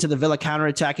plays into the Villa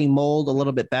counterattacking mold a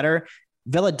little bit better.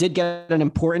 Villa did get an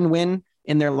important win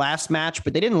in their last match,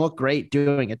 but they didn't look great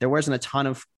doing it. There wasn't a ton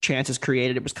of chances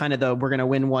created. It was kind of we're going to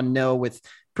win 1-0 with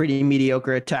pretty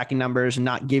mediocre attacking numbers and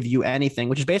not give you anything,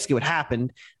 which is basically what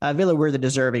happened. Villa were the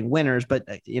deserving winners, but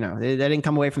they didn't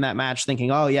come away from that match thinking,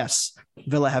 oh yes,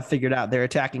 Villa have figured out their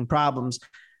attacking problems.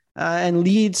 And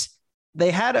Leeds,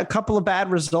 they had a couple of bad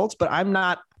results, but I'm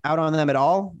not out on them at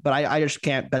all, but I just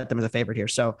can't bet them as a favorite here.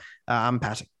 So I'm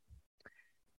passing.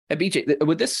 BJ,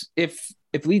 would this, if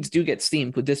Leeds do get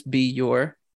steamed, would this be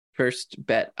your first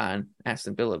bet on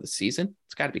Aston Villa of the season?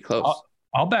 It's got to be close.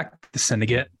 I'll back the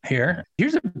syndicate here.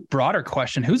 Here's a broader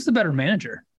question. Who's the better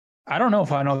manager? I don't know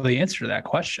if I know the answer to that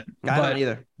question. I don't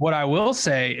either. What I will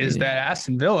say is that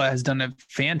Aston Villa has done a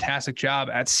fantastic job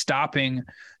at stopping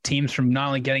teams from not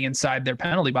only getting inside their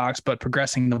penalty box, but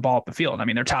progressing the ball up the field. I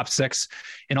mean, they're top 6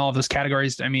 in all of those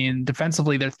categories. I mean,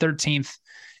 defensively, they're 13th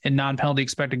in non-penalty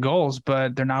expected goals,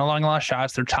 but they're not allowing a lot of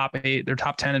shots. They're top 8, they're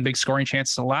top 10 in big scoring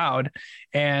chances allowed.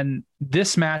 And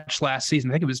this match last season,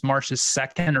 I think it was March's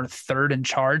 2nd or 3rd in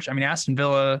charge. I mean, Aston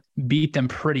Villa beat them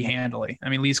pretty handily. I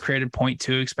mean, Leeds created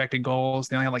 0.2 expected goals.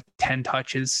 They only had like 10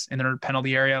 touches in their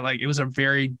penalty area. Like, it was a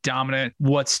very dominant,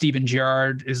 what Steven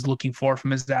Gerrard is looking for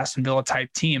from his Aston Villa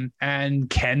type team. And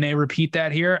can they repeat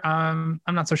that here? I'm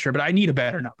not so sure, but I need a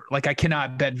better number. Like, I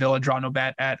cannot bet Villa draw no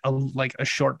bet at a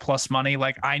short plus money.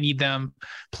 Like, I need them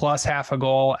plus half a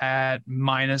goal at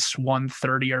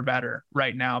 -130 or better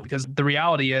right now, because the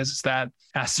reality is that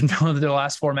Aston Villa, their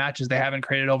last 4 matches, they haven't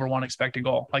created over 1 expected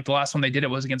goal. Like, the last one they did it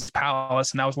was against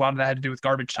Palace, and that was a lot of that had to do with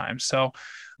garbage time. So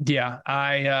yeah,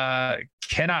 I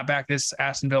cannot back this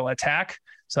Aston Villa attack.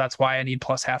 So that's why I need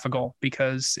plus half a goal,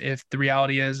 because if the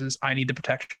reality is I need the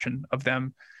protection of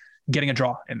them getting a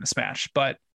draw in this match.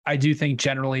 But I do think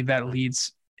generally that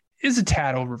Leeds is a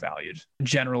tad overvalued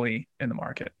generally in the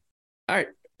market. All right,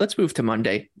 let's move to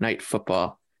Monday Night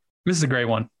Football. This is a great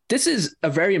one. This is a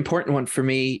very important one for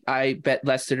me. I bet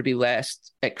Leicester to be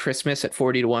last at Christmas at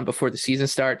 40-1 before the season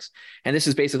starts. And this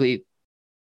is basically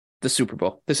the Super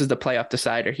Bowl. This is the playoff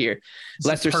decider here.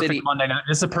 Leicester City. Monday night.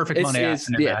 This is a perfect Monday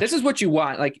afternoon match. This is what you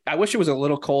want. Like, I wish it was a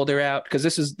little colder out, because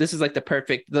this is like the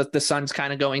perfect, the sun's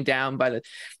kind of going down by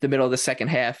the middle of the second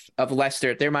half of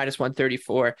Leicester. They're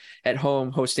 -134 at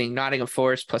home, hosting Nottingham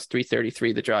Forest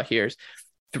 +333. The draw here is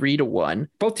 3-1.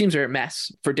 Both teams are a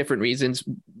mess for different reasons.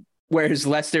 Whereas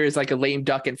Leicester is like a lame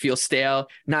duck and feels stale.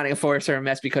 Nottingham Forest are a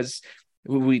mess because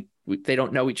they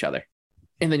don't know each other.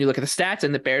 And then you look at the stats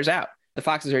and the Bears out. The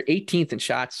Foxes are 18th in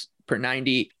shots per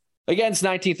 90 against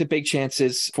 19th in big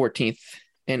chances, 14th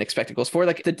in expected goals for.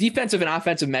 Like, the defensive and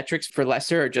offensive metrics for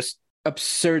Leicester are just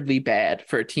absurdly bad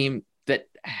for a team that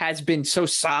has been so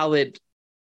solid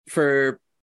for,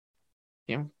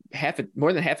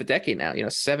 more than half a decade now,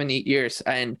 7-8 years.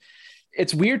 And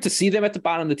it's weird to see them at the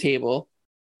bottom of the table,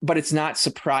 but it's not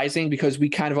surprising because we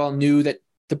kind of all knew that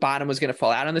the bottom was going to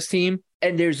fall out on this team.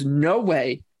 And there's no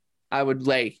way I would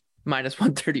lay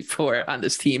 -134 on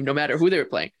this team, no matter who they were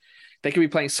playing. They could be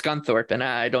playing Scunthorpe, and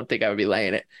I don't think I would be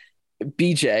laying it.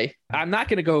 BJ, I'm not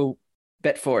going to go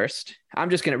bet Forest.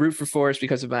 I'm just going to root for Forest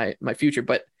because of my future,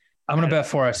 but I'm going to bet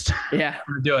Forest. Yeah.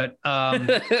 I'm going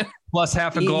to do it. Plus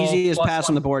half a goal. Easiest pass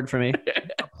on the board for me.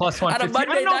 Plus 150. On a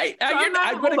Monday night.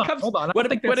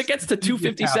 When it gets to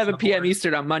 2:57 p.m.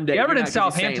 Eastern on Monday. The Everton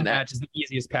Southampton match is the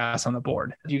easiest pass on the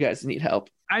board. You guys need help.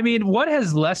 I mean, what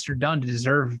has Leicester done to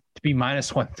deserve to be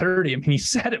 -130? I mean, you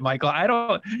said it, Michael. I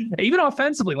don't, even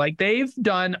offensively, like, they've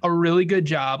done a really good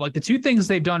job. Like, the two things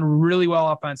they've done really well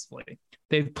offensively,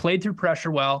 they've played through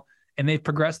pressure well, and they've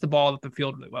progressed the ball up the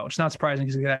field really well, which is not surprising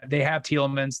because they have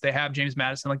Tielemans, they have James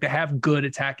Maddison, like, they have good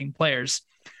attacking players.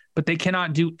 but they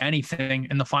cannot do anything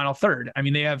in the final third. I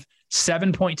mean, they have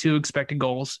 7.2 expected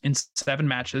goals in 7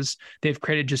 matches. They've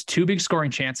created just 2 big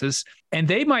scoring chances, and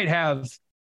they might have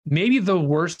maybe the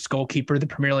worst goalkeeper the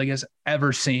Premier League has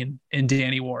ever seen in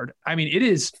Danny Ward. I mean, it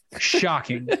is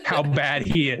shocking how bad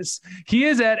he is. He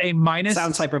is at a minus.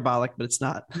 Sounds hyperbolic, but it's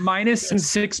not. Minus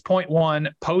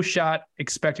 6.1 post-shot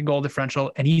expected goal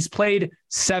differential, and he's played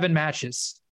 7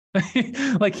 matches.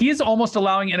 Like, he is almost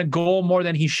allowing in a goal more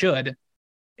than he should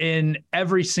in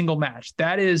every single match.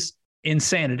 That is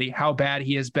insanity how bad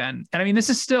he has been. And I mean,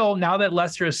 this is still, now that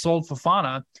Leicester has sold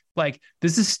Fofana, like,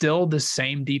 this is still the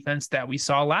same defense that we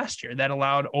saw last year that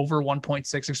allowed over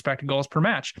 1.6 expected goals per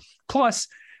match. Plus,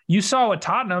 you saw what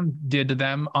Tottenham did to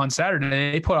them on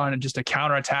Saturday. They put on just a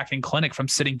counter-attacking clinic from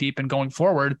sitting deep and going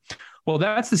forward. Well,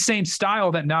 that's the same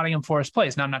style that Nottingham Forest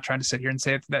plays. Now, I'm not trying to sit here and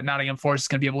say that Nottingham Forest is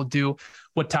going to be able to do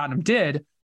what Tottenham did.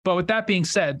 But with that being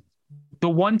said, the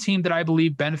one team that I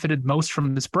believe benefited most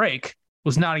from this break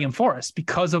was Nottingham Forest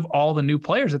because of all the new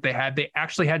players that they had. They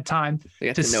actually had time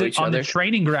to sit on the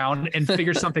training ground and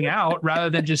figure something out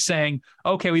rather than just saying,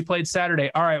 okay, we played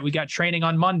Saturday. All right, we got training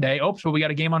on Monday. Oops, well, we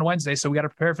got a game on Wednesday, so we got to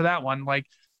prepare for that one. Like,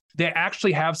 they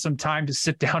actually have some time to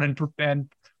sit down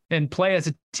and play as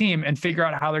a team and figure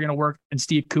out how they're going to work in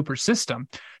Steve Cooper's system.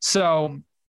 So,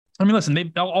 I mean,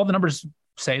 listen, all the numbers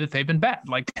say that they've been bad.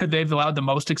 Like, they've allowed the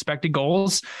most expected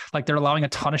goals. Like, they're allowing a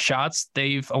ton of shots.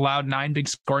 They've allowed 9 big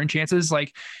scoring chances.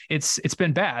 Like, it's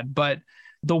been bad. But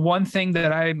the one thing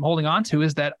that I'm holding on to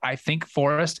is that I think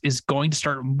Forest is going to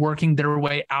start working their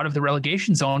way out of the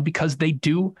relegation zone because they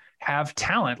do have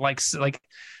talent. Like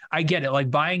I get it. Like,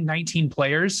 buying 19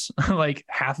 players, like,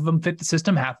 half of them fit the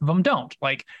system, half of them don't.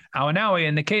 Like, Awanawi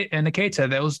and Nikita,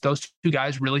 those 2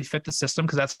 guys really fit the system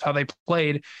because that's how they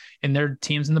played in their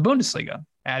teams in the Bundesliga.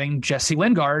 Adding Jesse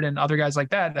Lingard and other guys like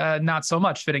that, not so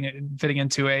much fitting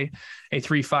into a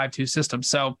 3-5-2 system.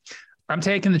 So I'm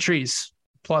taking the trees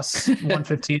plus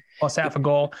 115 plus half a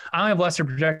goal. I only have Leicester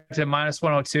projected at minus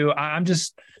 102. I'm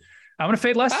going to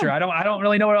fade Leicester. Wow. I don't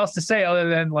really know what else to say other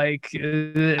than, like,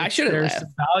 I should have there's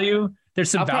some value. There's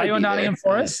some value in Nottingham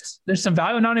Forest. There's some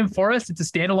value in Nottingham Forest. It's a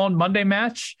standalone Monday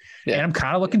match, and I'm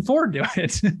kind of looking forward to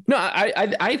it. No,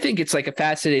 I think it's like a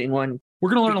fascinating one. We're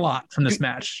going to learn a lot from this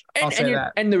match. I'll say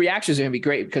that. And the reactions are going to be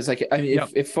great because, like, I mean,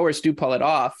 if Forest do pull it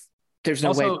off, there's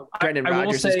no way Brendan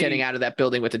Rodgers is getting out of that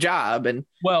building with a job. And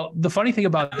well, the funny thing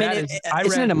about that is,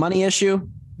 isn't it a money issue?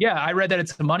 Yeah, I read that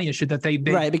it's a money issue that they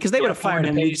right, because they would have fired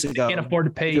him weeks ago. Can't afford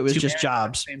to pay. It was just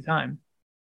jobs at the same time.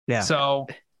 Yeah. So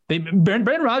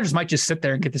Brendan Rodgers might just sit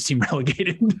there and get this team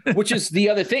relegated. Which is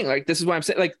the other thing. Like, this is why I'm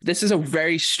saying, like, this is a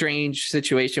very strange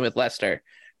situation with Leicester.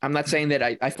 I'm not saying that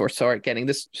I foresaw it getting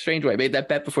this strange way. I made that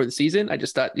bet before the season. I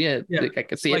just thought, like, I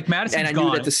could see like it. Madison's and I gone.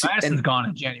 knew that Madison's gone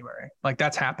in January. Like,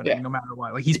 that's happening no matter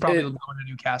what. Like, he's probably going to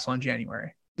Newcastle in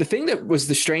January. The thing that was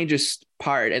the strangest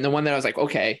part, and the one that I was like,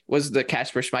 okay, was the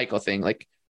Kasper Schmeichel thing. Like,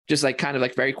 just like kind of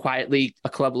like very quietly, a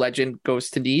club legend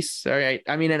goes to Nice. All right.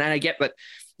 I mean, and I get that,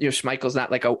 Schmeichel's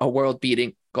not like a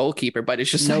world-beating goalkeeper, but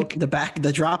it's just like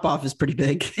the drop-off is pretty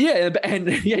big. Yeah, and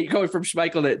you're going from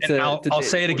Schmeichel to I'll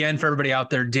say it again for everybody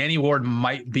out there. Danny Ward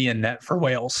might be in net for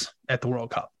Wales at the World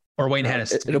Cup, or Wayne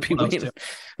Hennessy. It'll be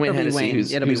Wayne Hennessy,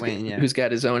 who's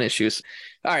got his own issues.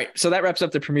 All right, so that wraps up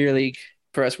the Premier League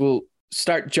for us. We'll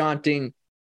start jaunting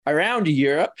around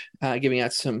Europe, giving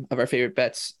out some of our favorite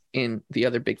bets in the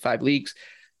other Big 5 leagues.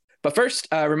 But first,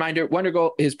 a reminder, Wonder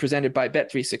Goal is presented by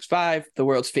Bet365, the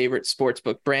world's favorite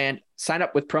sportsbook brand. Sign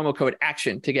up with promo code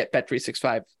ACTION to get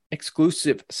Bet365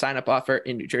 exclusive sign-up offer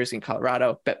in New Jersey and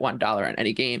Colorado. Bet $1 on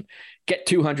any game. Get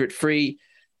 $200 free.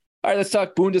 All right, let's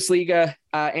talk Bundesliga.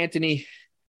 Anthony,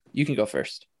 you can go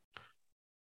first.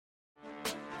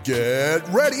 Get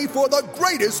ready for the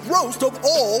greatest roast of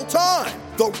all time.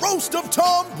 The Roast of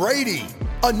Tom Brady.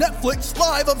 A Netflix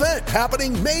live event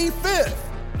happening May 5th.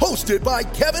 Hosted by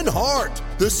Kevin Hart,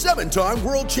 the 7-time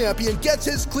world champion gets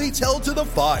his cleats held to the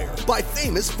fire by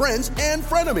famous friends and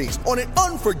frenemies on an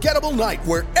unforgettable night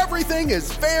where everything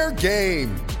is fair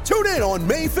game. Tune in on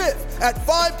May 5th at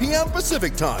 5 p.m.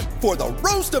 Pacific time for the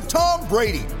Roast of Tom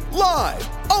Brady, live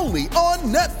only on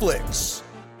Netflix.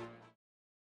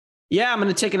 Yeah, I'm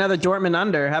going to take another Dortmund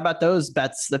under. How about those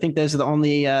bets? I think those are the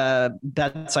only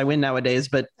bets I win nowadays.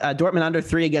 But Dortmund under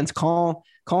 3 against Köln.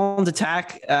 Köln's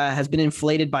attack has been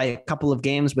inflated by a couple of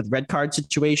games with red card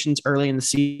situations early in the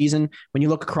season. When you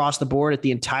look across the board at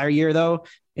the entire year, though,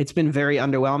 it's been very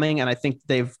underwhelming. And I think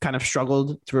they've kind of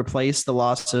struggled to replace the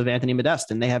loss of Anthony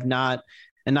Modeste. And they have not,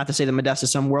 and not to say that Modeste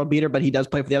is some world beater, but he does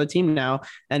play for the other team now.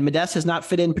 And Modeste has not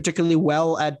fit in particularly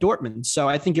well at Dortmund. So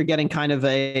I think you're getting kind of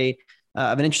an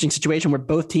interesting situation where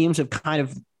both teams have kind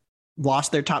of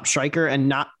lost their top striker and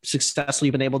not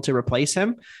successfully been able to replace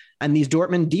him. And these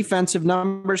Dortmund defensive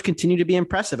numbers continue to be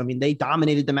impressive. I mean, they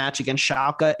dominated the match against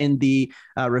Schalke in the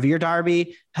Revier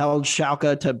Derby, held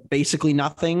Schalke to basically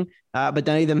nothing, but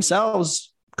they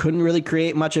themselves couldn't really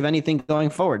create much of anything going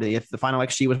forward. If the final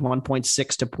XG was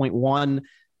 1.6 to 0.1,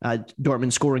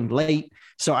 Dortmund scoring late.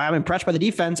 So I'm impressed by the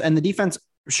defense, and the defense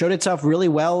showed itself really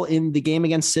well in the game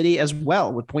against City as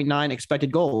well with 0.9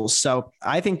 expected goals. So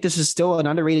I think this is still an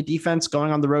underrated defense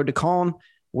going on the road to Cologne,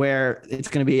 where it's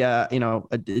going to be a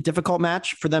difficult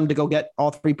match for them to go get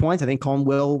all 3 points. I think Cologne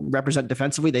will represent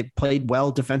defensively. They've played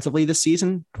well defensively this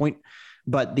season,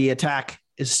 but the attack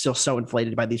is still so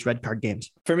inflated by these red card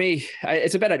games. For me,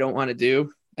 it's a bet I don't want to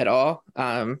do at all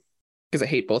because I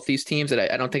hate both these teams, and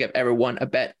I don't think I've ever won a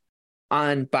bet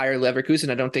on Bayer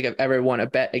Leverkusen. I don't think I've ever won a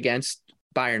bet against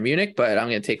Bayern Munich, but I'm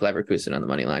going to take Leverkusen on the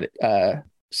money line at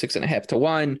 6.5 to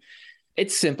 1.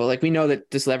 It's simple. Like, we know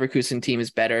that this Leverkusen team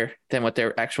is better than what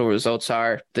their actual results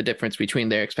are. The difference between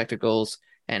their expected goals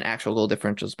and actual goal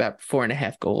differential is about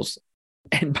 4.5 goals.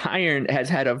 And Bayern has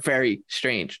had a very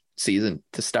strange season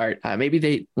to start.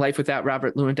 Maybe life without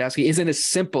Robert Lewandowski isn't as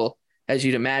simple as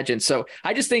you'd imagine. So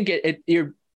I just think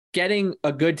you're getting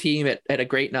a good team at a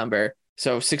great number.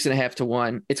 So 6.5 to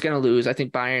 1, it's going to lose. I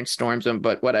think Bayern storms them,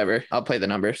 but whatever. I'll play the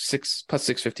number 6 plus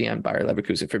 650 on Bayer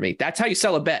Leverkusen for me. That's how you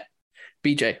sell a bet.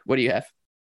 BJ, what do you have?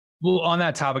 Well, on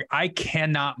that topic, I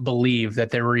cannot believe that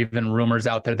there were even rumors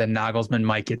out there that Nagelsmann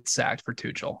might get sacked for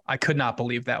Tuchel. I could not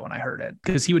believe that when I heard it,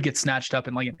 because he would get snatched up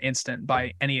in like an instant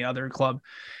by any other club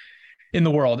in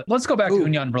the world. Let's go back to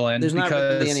Union Berlin. There's not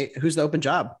really who's the open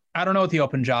job? I don't know what the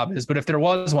open job is, but if there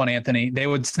was one, Anthony, they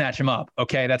would snatch him up.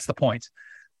 Okay, that's the point.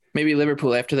 Maybe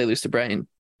Liverpool after they lose to Brighton.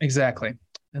 Exactly.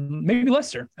 And maybe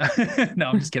Leicester. No,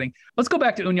 I'm just kidding. Let's go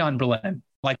back to Union Berlin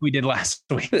like we did last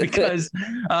week, because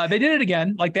they did it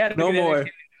again. Like they had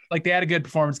a good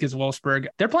performance against Wolfsburg.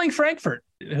 They're playing Frankfurt,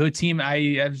 who a team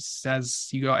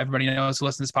everybody knows who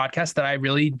listens to this podcast, that I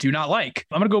really do not like.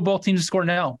 I'm going to go both teams to score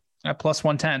now at plus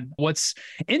 110. What's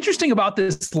interesting about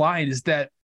this line is that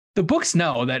the books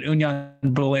know that Union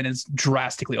Berlin is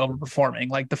drastically overperforming.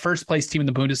 Like, the first place team in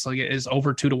the Bundesliga is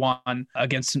over 2 to 1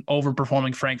 against an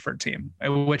overperforming Frankfurt team,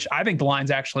 which I think the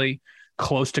line's actually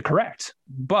close to correct.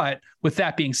 But with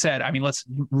that being said, I mean, let's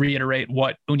reiterate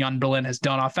what Union Berlin has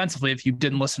done offensively. If you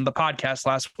didn't listen to the podcast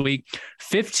last week,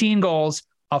 15 goals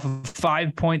off of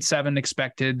 5.7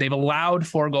 expected. They've allowed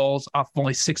 4 goals off of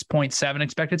only 6.7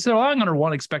 expected. So they're allowing under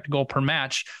 1 expected goal per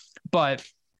match, but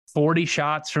 40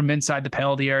 shots from inside the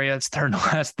penalty area. It's third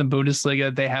last in the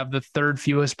Bundesliga. They have the third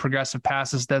fewest progressive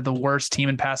passes. They're the worst team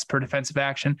in passes per defensive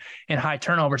action and high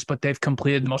turnovers, but they've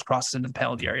completed the most crosses into the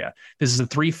penalty area. This is a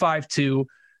 3-5-2,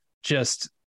 just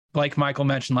like Michael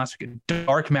mentioned last week, a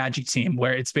dark magic team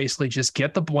where it's basically just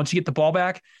once you get the ball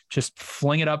back, just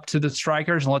fling it up to the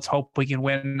strikers and let's hope we can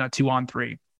win a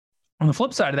 2-on-3. On the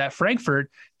flip side of that, Frankfurt,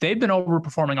 they've been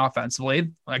overperforming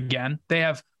offensively. Again, they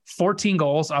have 14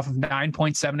 goals off of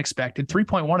 9.7 expected.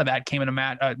 3.1 of that came in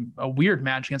a weird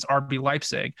match against RB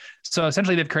Leipzig. So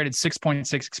essentially they've created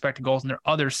 6.6 expected goals in their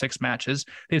other 6 matches.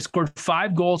 They've scored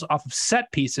 5 goals off of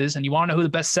set pieces. And you want to know who the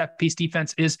best set piece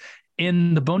defense is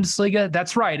in the Bundesliga?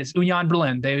 That's right. It's Union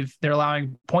Berlin. They're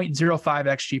allowing 0.05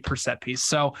 XG per set piece.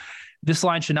 So this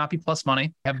line should not be plus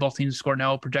money. Have both teams score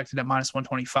no, projected at minus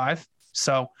 125.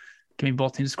 So give me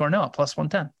both teams score no at plus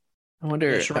 110. I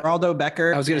wonder. Geraldo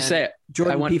Becker. I was going to say it.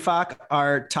 Jordan Pifak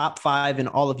are top 5 in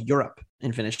all of Europe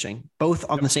in finishing, both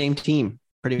on the same team.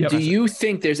 Pretty. Do you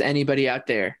think there's anybody out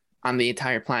there on the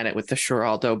entire planet with the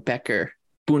Geraldo Becker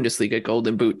Bundesliga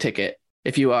Golden Boot ticket?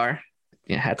 If you are,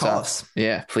 hats off.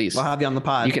 Yeah, please. We'll have you on the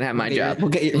pod. You can have my job. We'll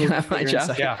get you. You'll have my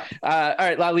job. Yeah. All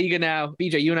right, La Liga now.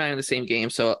 BJ, you and I are in the same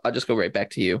game, so I'll just go right back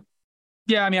to you.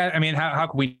 Yeah, I mean, how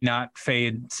could we not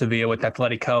fade Sevilla with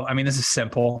Atletico? I mean, this is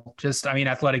simple.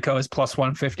 Atletico is plus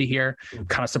 150 here. I'm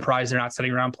kind of surprised they're not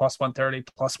sitting around plus 130,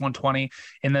 plus 120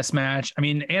 in this match. I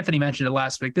mean, Anthony mentioned it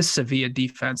last week. This Sevilla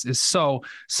defense is so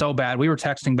bad. We were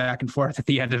texting back and forth at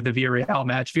the end of the Villarreal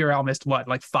match. Villarreal missed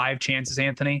 5 chances,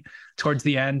 Anthony, towards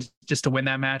the end just to win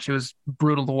that match. It was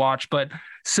brutal to watch. But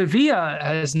Sevilla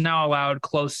has now allowed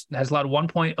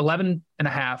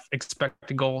 11.5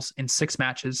 expected goals in 6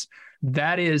 matches.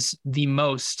 That is the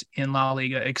most in La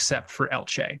Liga, except for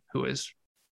Elche, who is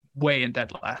way in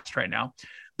dead last right now.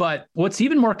 But what's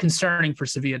even more concerning for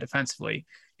Sevilla defensively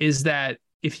is that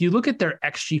if you look at their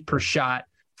XG per shot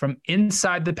from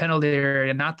inside the penalty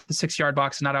area, not the 6-yard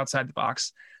box, not outside the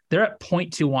box, they're at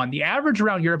 0.21. The average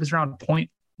around Europe is around 0.13,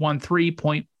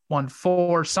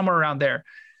 0.14, somewhere around there.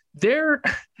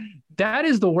 that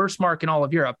is the worst mark in all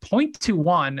of Europe.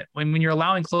 0.21 when you're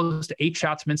allowing close to 8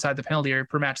 shots from inside the penalty area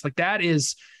per match. Like, that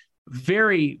is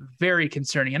very, very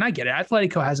concerning. And I get it.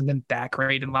 Atletico hasn't been that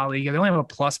great in La Liga. They only have a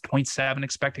plus 0.7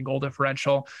 expected goal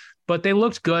differential, but they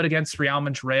looked good against Real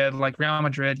Madrid. Like, Real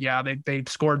Madrid, yeah, they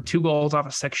scored 2 goals off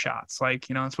of 6 shots. Like,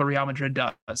 that's what Real Madrid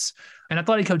does. And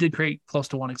Atletico did create close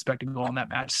to 1 expected goal in that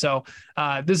match. So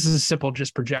this is a simple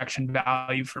just projection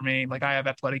value for me. Like, I have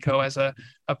Atletico as a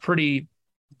pretty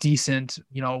decent,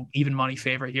 even money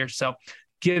favorite here. So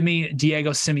give me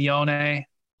Diego Simeone,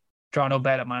 draw no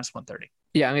bet at minus 130.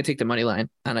 Yeah, I'm going to take the money line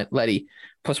on Atleti,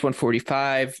 plus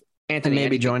 145. Anthony may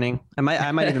be joining. I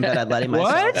might even bet Atleti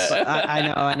myself. What?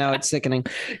 I know it's sickening.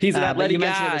 He's an Atleti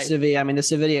guy. The Sevilla. I mean, the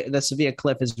Sevilla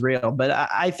cliff is real. But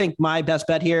I think my best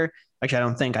bet here.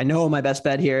 Actually, I know my best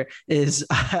bet here is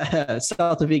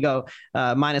Celta Vigo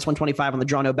minus 125 on the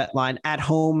draw no bet line at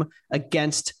home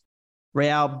against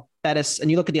Real Betis. And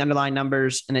you look at the underlying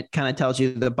numbers and it kind of tells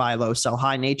you the buy low, sell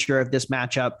high nature of this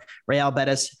matchup. Real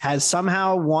Betis has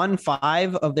somehow won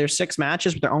 5 of their 6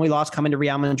 matches, but their only loss coming to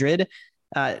Real Madrid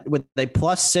with a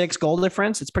 +6 goal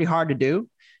difference. It's pretty hard to do.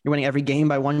 You're winning every game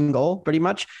by 1 goal pretty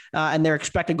much. And their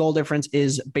expected goal difference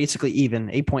is basically even,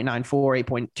 8.94,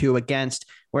 8.2 against.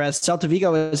 Whereas Celta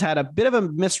Vigo has had a bit of a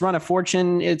misrun of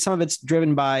fortune. Some of it's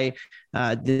driven by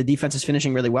the defense is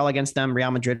finishing really well against them. Real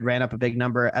Madrid ran up a big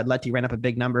number. Atleti ran up a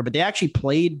big number, but they actually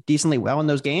played decently well in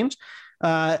those games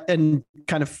and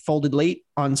kind of folded late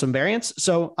on some variants.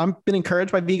 So I've been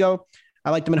encouraged by Vigo. I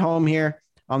like them at home here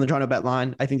on the draw no bet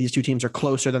line. I think these two teams are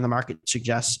closer than the market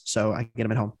suggests, so I can get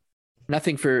them at home.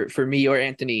 Nothing for me or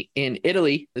Anthony in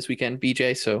Italy this weekend,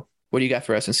 BJ. So what do you got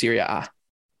for us in Serie A?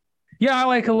 Yeah, I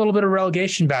like a little bit of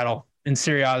relegation battle in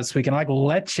Serie A this weekend. I like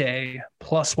Lecce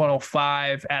plus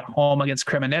 105 at home against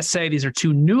Cremonese. These are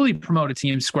 2 newly promoted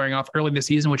teams squaring off early this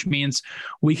season, which means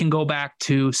we can go back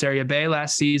to Serie B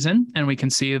last season and we can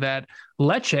see that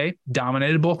Lecce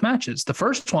dominated both matches. The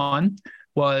first one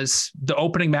was the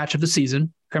opening match of the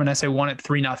season. Cremonese won it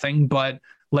 3-0, but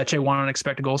Lecce won on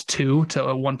expected goals 2 to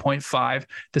 1.5.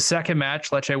 The second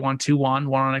match, Lecce won 2-1,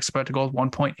 won on expected goals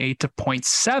 1.8 to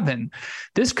 0.7.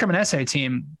 This Cremonese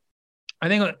team, I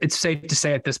think it's safe to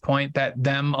say at this point that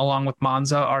them, along with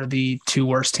Monza, are the 2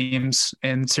 worst teams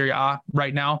in Serie A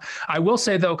right now. I will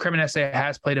say, though, Cremonese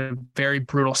has played a very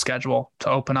brutal schedule to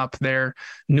open up their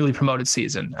newly promoted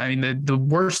season. I mean, the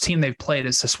worst team they've played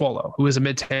is Sassuolo, who is a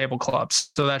mid-table club.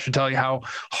 So that should tell you how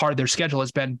hard their schedule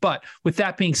has been. But with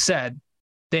that being said,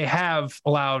 they have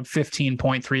allowed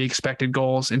 15.3 expected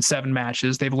goals in 7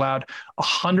 matches. They've allowed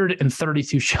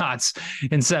 132 shots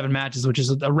in 7 matches, which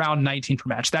is around 19 per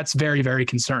match. That's very, very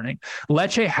concerning.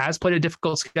 Lecce has played a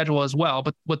difficult schedule as well,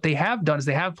 but what they have done is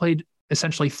they have played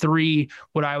essentially 3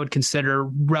 what I would consider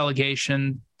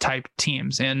relegation type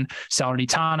teams in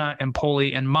Salernitana,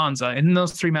 Empoli, and Monza. In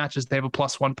those 3 matches, they have a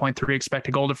plus 1.3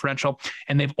 expected goal differential,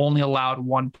 and they've only allowed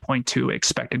 1.2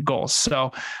 expected goals.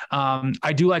 So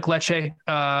I do like Lecce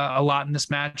a lot in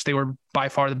this match. They were by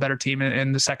far the better team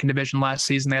in the second division last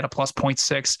season. They had a plus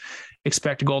 0.6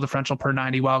 expected goal differential per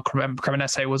 90, while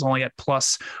Cremonese was only at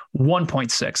plus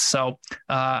 1.6. So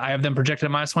I have them projected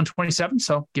at minus 127.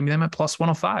 So give me them at plus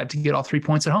 105 to get all 3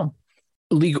 points at home.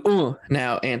 Ligue 1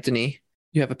 now, Anthony.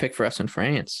 You have a pick for us in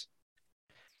France.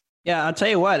 Yeah, I'll tell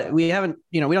you what, we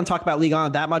don't talk about Ligue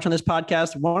 1 that much on this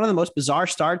podcast. One of the most bizarre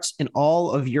starts in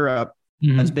all of Europe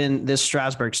has been this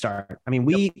Strasbourg start. I mean,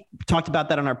 we talked about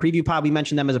that on our preview pod. We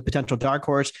mentioned them as a potential dark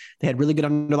horse. They had really good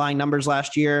underlying numbers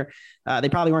last year. They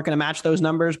probably weren't going to match those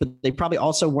numbers, but they probably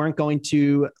also weren't going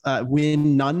to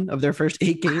win none of their first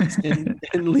 8 games in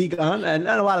Ligue 1. And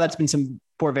a lot of that's been some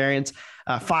poor variance.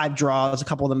 5 draws, a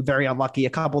couple of them very unlucky, a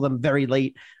couple of them very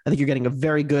late. I think you're getting a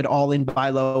very good all-in buy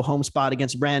low home spot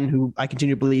against Rennes, who I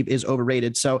continue to believe is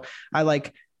overrated. So I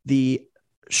like the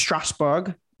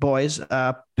Strasbourg boys,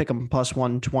 pick them plus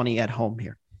 120 at home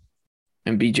here.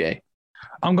 And BJ?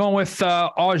 I'm going with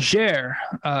Auxerre,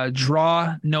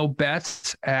 draw no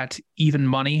bet at even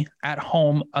money at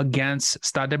home against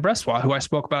Stade de Brestois, who I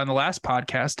spoke about in the last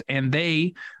podcast, and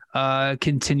they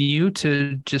continue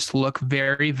to just look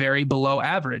very, very below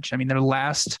average. I mean, their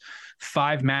last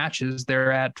 5 matches,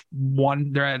 they're at a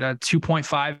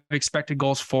 2.5 expected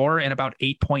goals for and about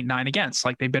 8.9 against.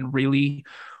 Like, they've been really,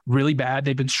 really bad.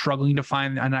 They've been struggling to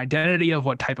find an identity of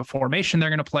what type of formation they're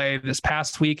going to play. This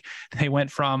past week, they went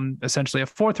from essentially a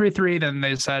 4-3-3, then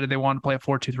they decided they wanted to play a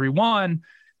 4-2-3-1.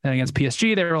 And against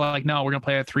PSG, they were like, no, we're going to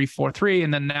play a 3-4-3.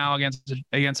 And then now against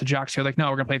Ajax, like,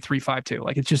 no, we're going to play 3-5-2.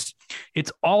 Like,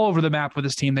 it's all over the map with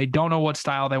this team. They don't know what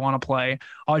style they want to play.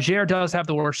 Auxerre does have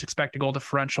the worst expected goal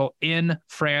differential in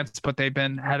France, but they've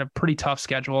had a pretty tough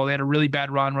schedule. They had a really bad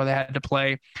run where they had to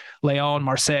play Lyon,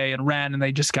 Marseille, and Rennes, and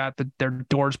they just got their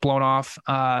doors blown off.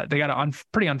 They got a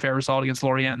pretty unfair result against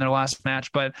Lorient in their last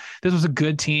match, but this was a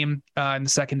good team in the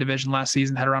second division last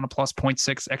season, had around a plus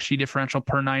 0.6 XG differential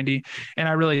per 90. And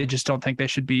I really just don't think they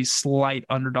should be slight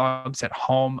underdogs at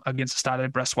home against a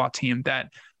Stade Brestois team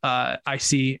that I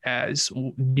see as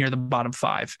near the bottom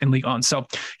 5 in Ligue 1. So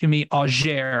give me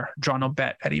Auxerre, draw no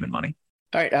bet at even money.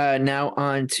 All right, now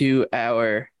on to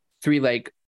our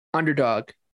 3-leg underdog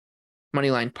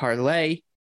moneyline parlay.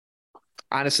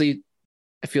 Honestly,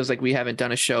 it feels like we haven't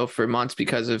done a show for months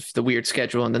because of the weird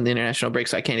schedule and then the international break,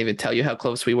 so I can't even tell you how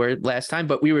close we were last time,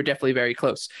 but we were definitely very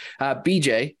close.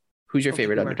 BJ, who's your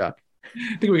favorite underdog?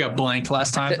 I think we got blanked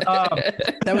last time.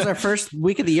 That was our first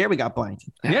week of the year. We got blanked.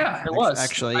 Yeah, it was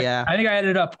actually. Yeah, I think I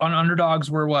ended up on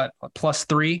underdogs. Were what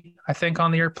 +3? I think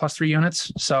on the year +3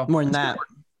 units. So more than that,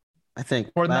 I think.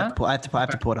 More than that. I have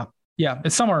to pull it up. Yeah,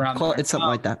 it's somewhere around there. It's something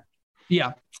like that.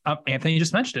 Yeah, Anthony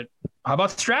just mentioned it. How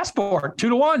about Strasbourg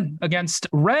 2-1 against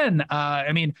Rennes?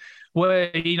 I mean,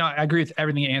 I agree with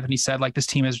everything Anthony said. Like, this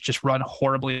team has just run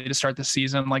horribly to start the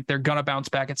season. Like, they're gonna bounce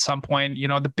back at some point.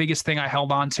 The biggest thing I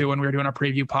held on to when we were doing our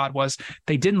preview pod was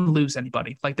they didn't lose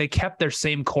anybody. Like, they kept their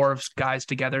same core of guys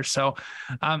together. So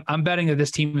I'm betting that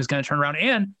this team is going to turn around.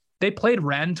 And they played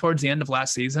Rennes towards the end of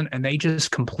last season, and they just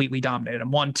completely dominated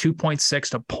them. Won 2.6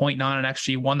 to 0.9 in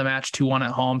XG, won the match 2-1 at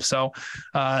home. So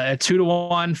at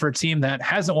 2-1 for a team that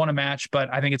hasn't won a match,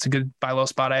 but I think it's a good buy low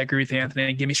spot. I agree with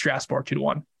Anthony. Give me Strasbourg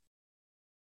 2-1.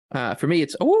 For me,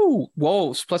 it's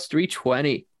Wolves plus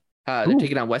 320. They're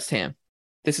taking on West Ham.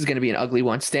 This is going to be an ugly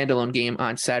one. Standalone game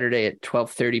on Saturday at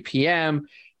 12:30 p.m.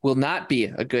 Will not be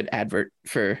a good advert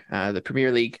for the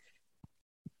Premier League.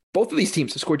 Both of these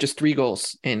teams have scored just 3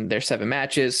 goals in their 7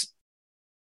 matches,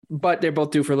 but they're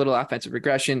both due for a little offensive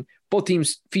regression. Both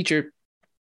teams feature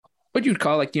what you'd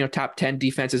call top 10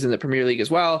 defenses in the Premier League as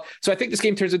well. So I think this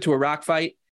game turns into a rock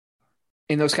fight.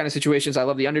 In those kind of situations, I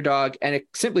love the underdog, and it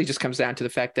simply just comes down to the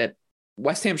fact that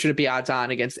West Ham shouldn't be odds on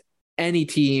against any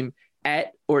team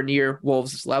at or near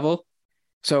Wolves' level.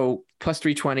 So plus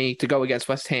 320 to go against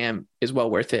West Ham is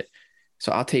well worth it.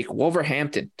 So I'll take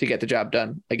Wolverhampton to get the job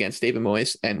done against David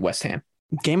Moyes and West Ham.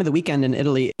 Game of the weekend in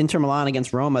Italy, Inter Milan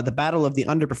against Roma, the battle of the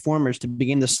underperformers to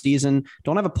begin the season.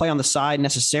 Don't have a play on the side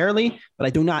necessarily, but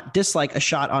I do not dislike a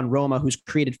shot on Roma, who's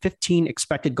created 15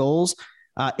 expected goals.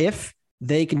 If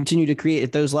they continue to create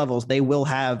at those levels, they will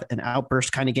have an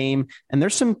outburst kind of game. And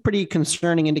there's some pretty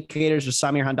concerning indicators with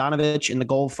Samir Handanovic in the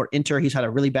goal for Inter. He's had a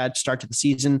really bad start to the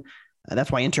season.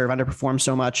 That's why Inter have underperformed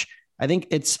so much. I think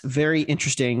it's very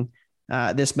interesting,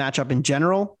 this matchup in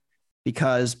general,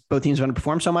 because both teams have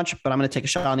underperformed so much, but I'm going to take a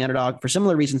shot on the underdog for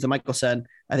similar reasons that Michael said.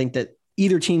 I think that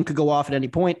either team could go off at any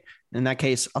point. In that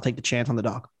case, I'll take the chance on the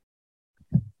dog.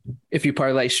 If you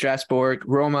parlay Strasbourg,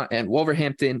 Roma, and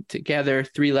Wolverhampton together,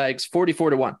 3 legs,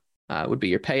 44-1 would be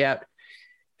your payout.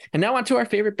 And now on to our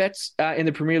favorite bets in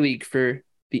the Premier League for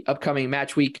the upcoming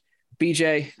match week.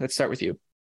 BJ, let's start with you.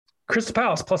 Crystal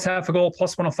Palace plus half a goal,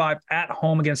 plus 105 at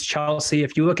home against Chelsea.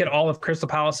 If you look at all of Crystal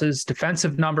Palace's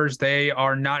defensive numbers, they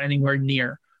are not anywhere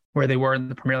near where they were in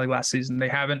the Premier League last season. They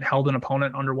haven't held an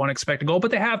opponent under 1 expected goal,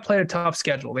 but they have played a tough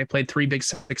schedule. They played 3 Big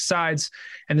Six sides,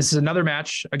 and this is another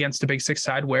match against a Big Six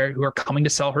side who are coming to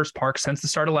Selhurst Park since the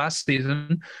start of last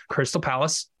season. Crystal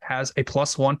Palace has a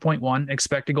plus 1.1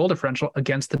 expected goal differential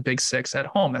against the Big Six at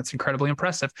home. That's incredibly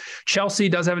impressive. Chelsea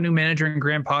does have a new manager in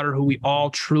Graham Potter, who we all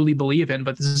truly believe in,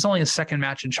 but this is only his second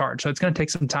match in charge. So it's going to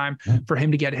take some time for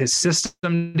him to get his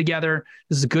system together.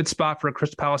 This is a good spot for a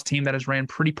Crystal Palace team that has ran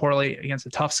pretty poorly against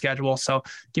a tough schedule. So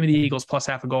give me the Eagles plus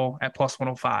half a goal at plus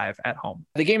 105 at home.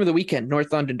 The game of the weekend,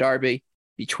 North London derby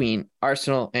between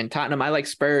Arsenal and Tottenham. I like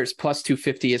Spurs plus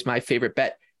 250 is my favorite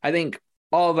bet. I think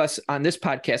all of us on this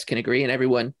podcast can agree, and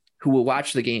everyone who will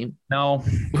watch the game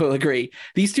will agree.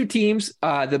 These two teams,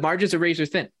 the margins are razor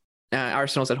thin.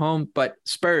 Arsenal's at home, but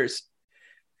Spurs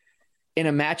in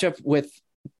a matchup with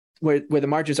where the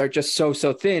margins are just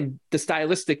so thin, the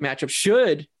stylistic matchup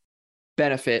should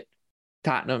benefit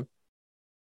Tottenham.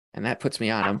 And that puts me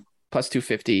on them. Plus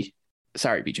 250.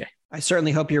 Sorry, BJ. I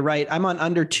certainly hope you're right. I'm on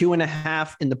under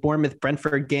 2.5 in the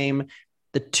Bournemouth-Brentford game.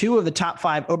 The 2 of the top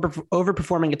 5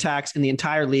 overperforming attacks in the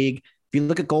entire league. If you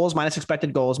look at goals, minus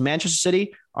expected goals, Manchester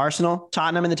City, Arsenal,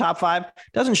 Tottenham in the top 5,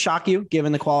 doesn't shock you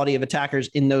given the quality of attackers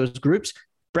in those groups.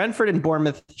 Brentford and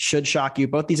Bournemouth should shock you.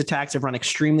 Both these attacks have run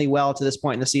extremely well to this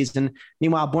point in the season.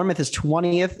 Meanwhile, Bournemouth is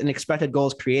 20th in expected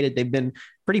goals created. They've been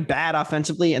pretty bad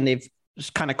offensively, and they've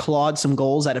just kind of clawed some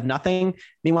goals out of nothing.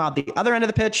 Meanwhile, at the other end of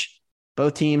the pitch,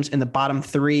 both teams in the bottom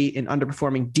 3 and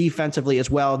underperforming defensively as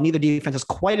well. Neither defense is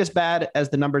quite as bad as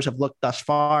the numbers have looked thus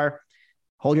far.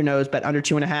 Hold your nose, bet under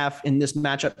 2.5 in this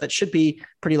matchup that should be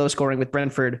pretty low scoring with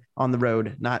Brentford on the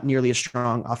road, not nearly as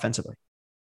strong offensively.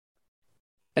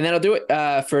 And that'll do it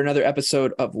for another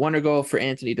episode of Wonder Goal. For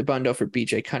Anthony Dabbundo, for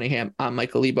BJ Cunningham, I'm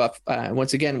Michael Leboff.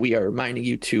 Once again, we are reminding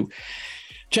you to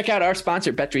check out our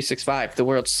sponsor, Bet365, the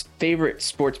world's favorite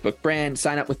sportsbook brand.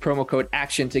 Sign up with promo code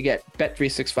ACTION to get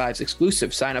Bet365's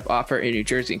exclusive sign-up offer in New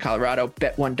Jersey and Colorado.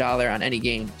 Bet $1 on any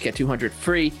game, get $200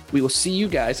 free. We will see you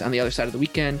guys on the other side of the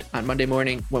weekend on Monday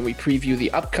morning when we preview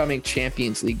the upcoming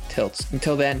Champions League tilts.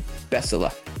 Until then, best of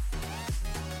luck.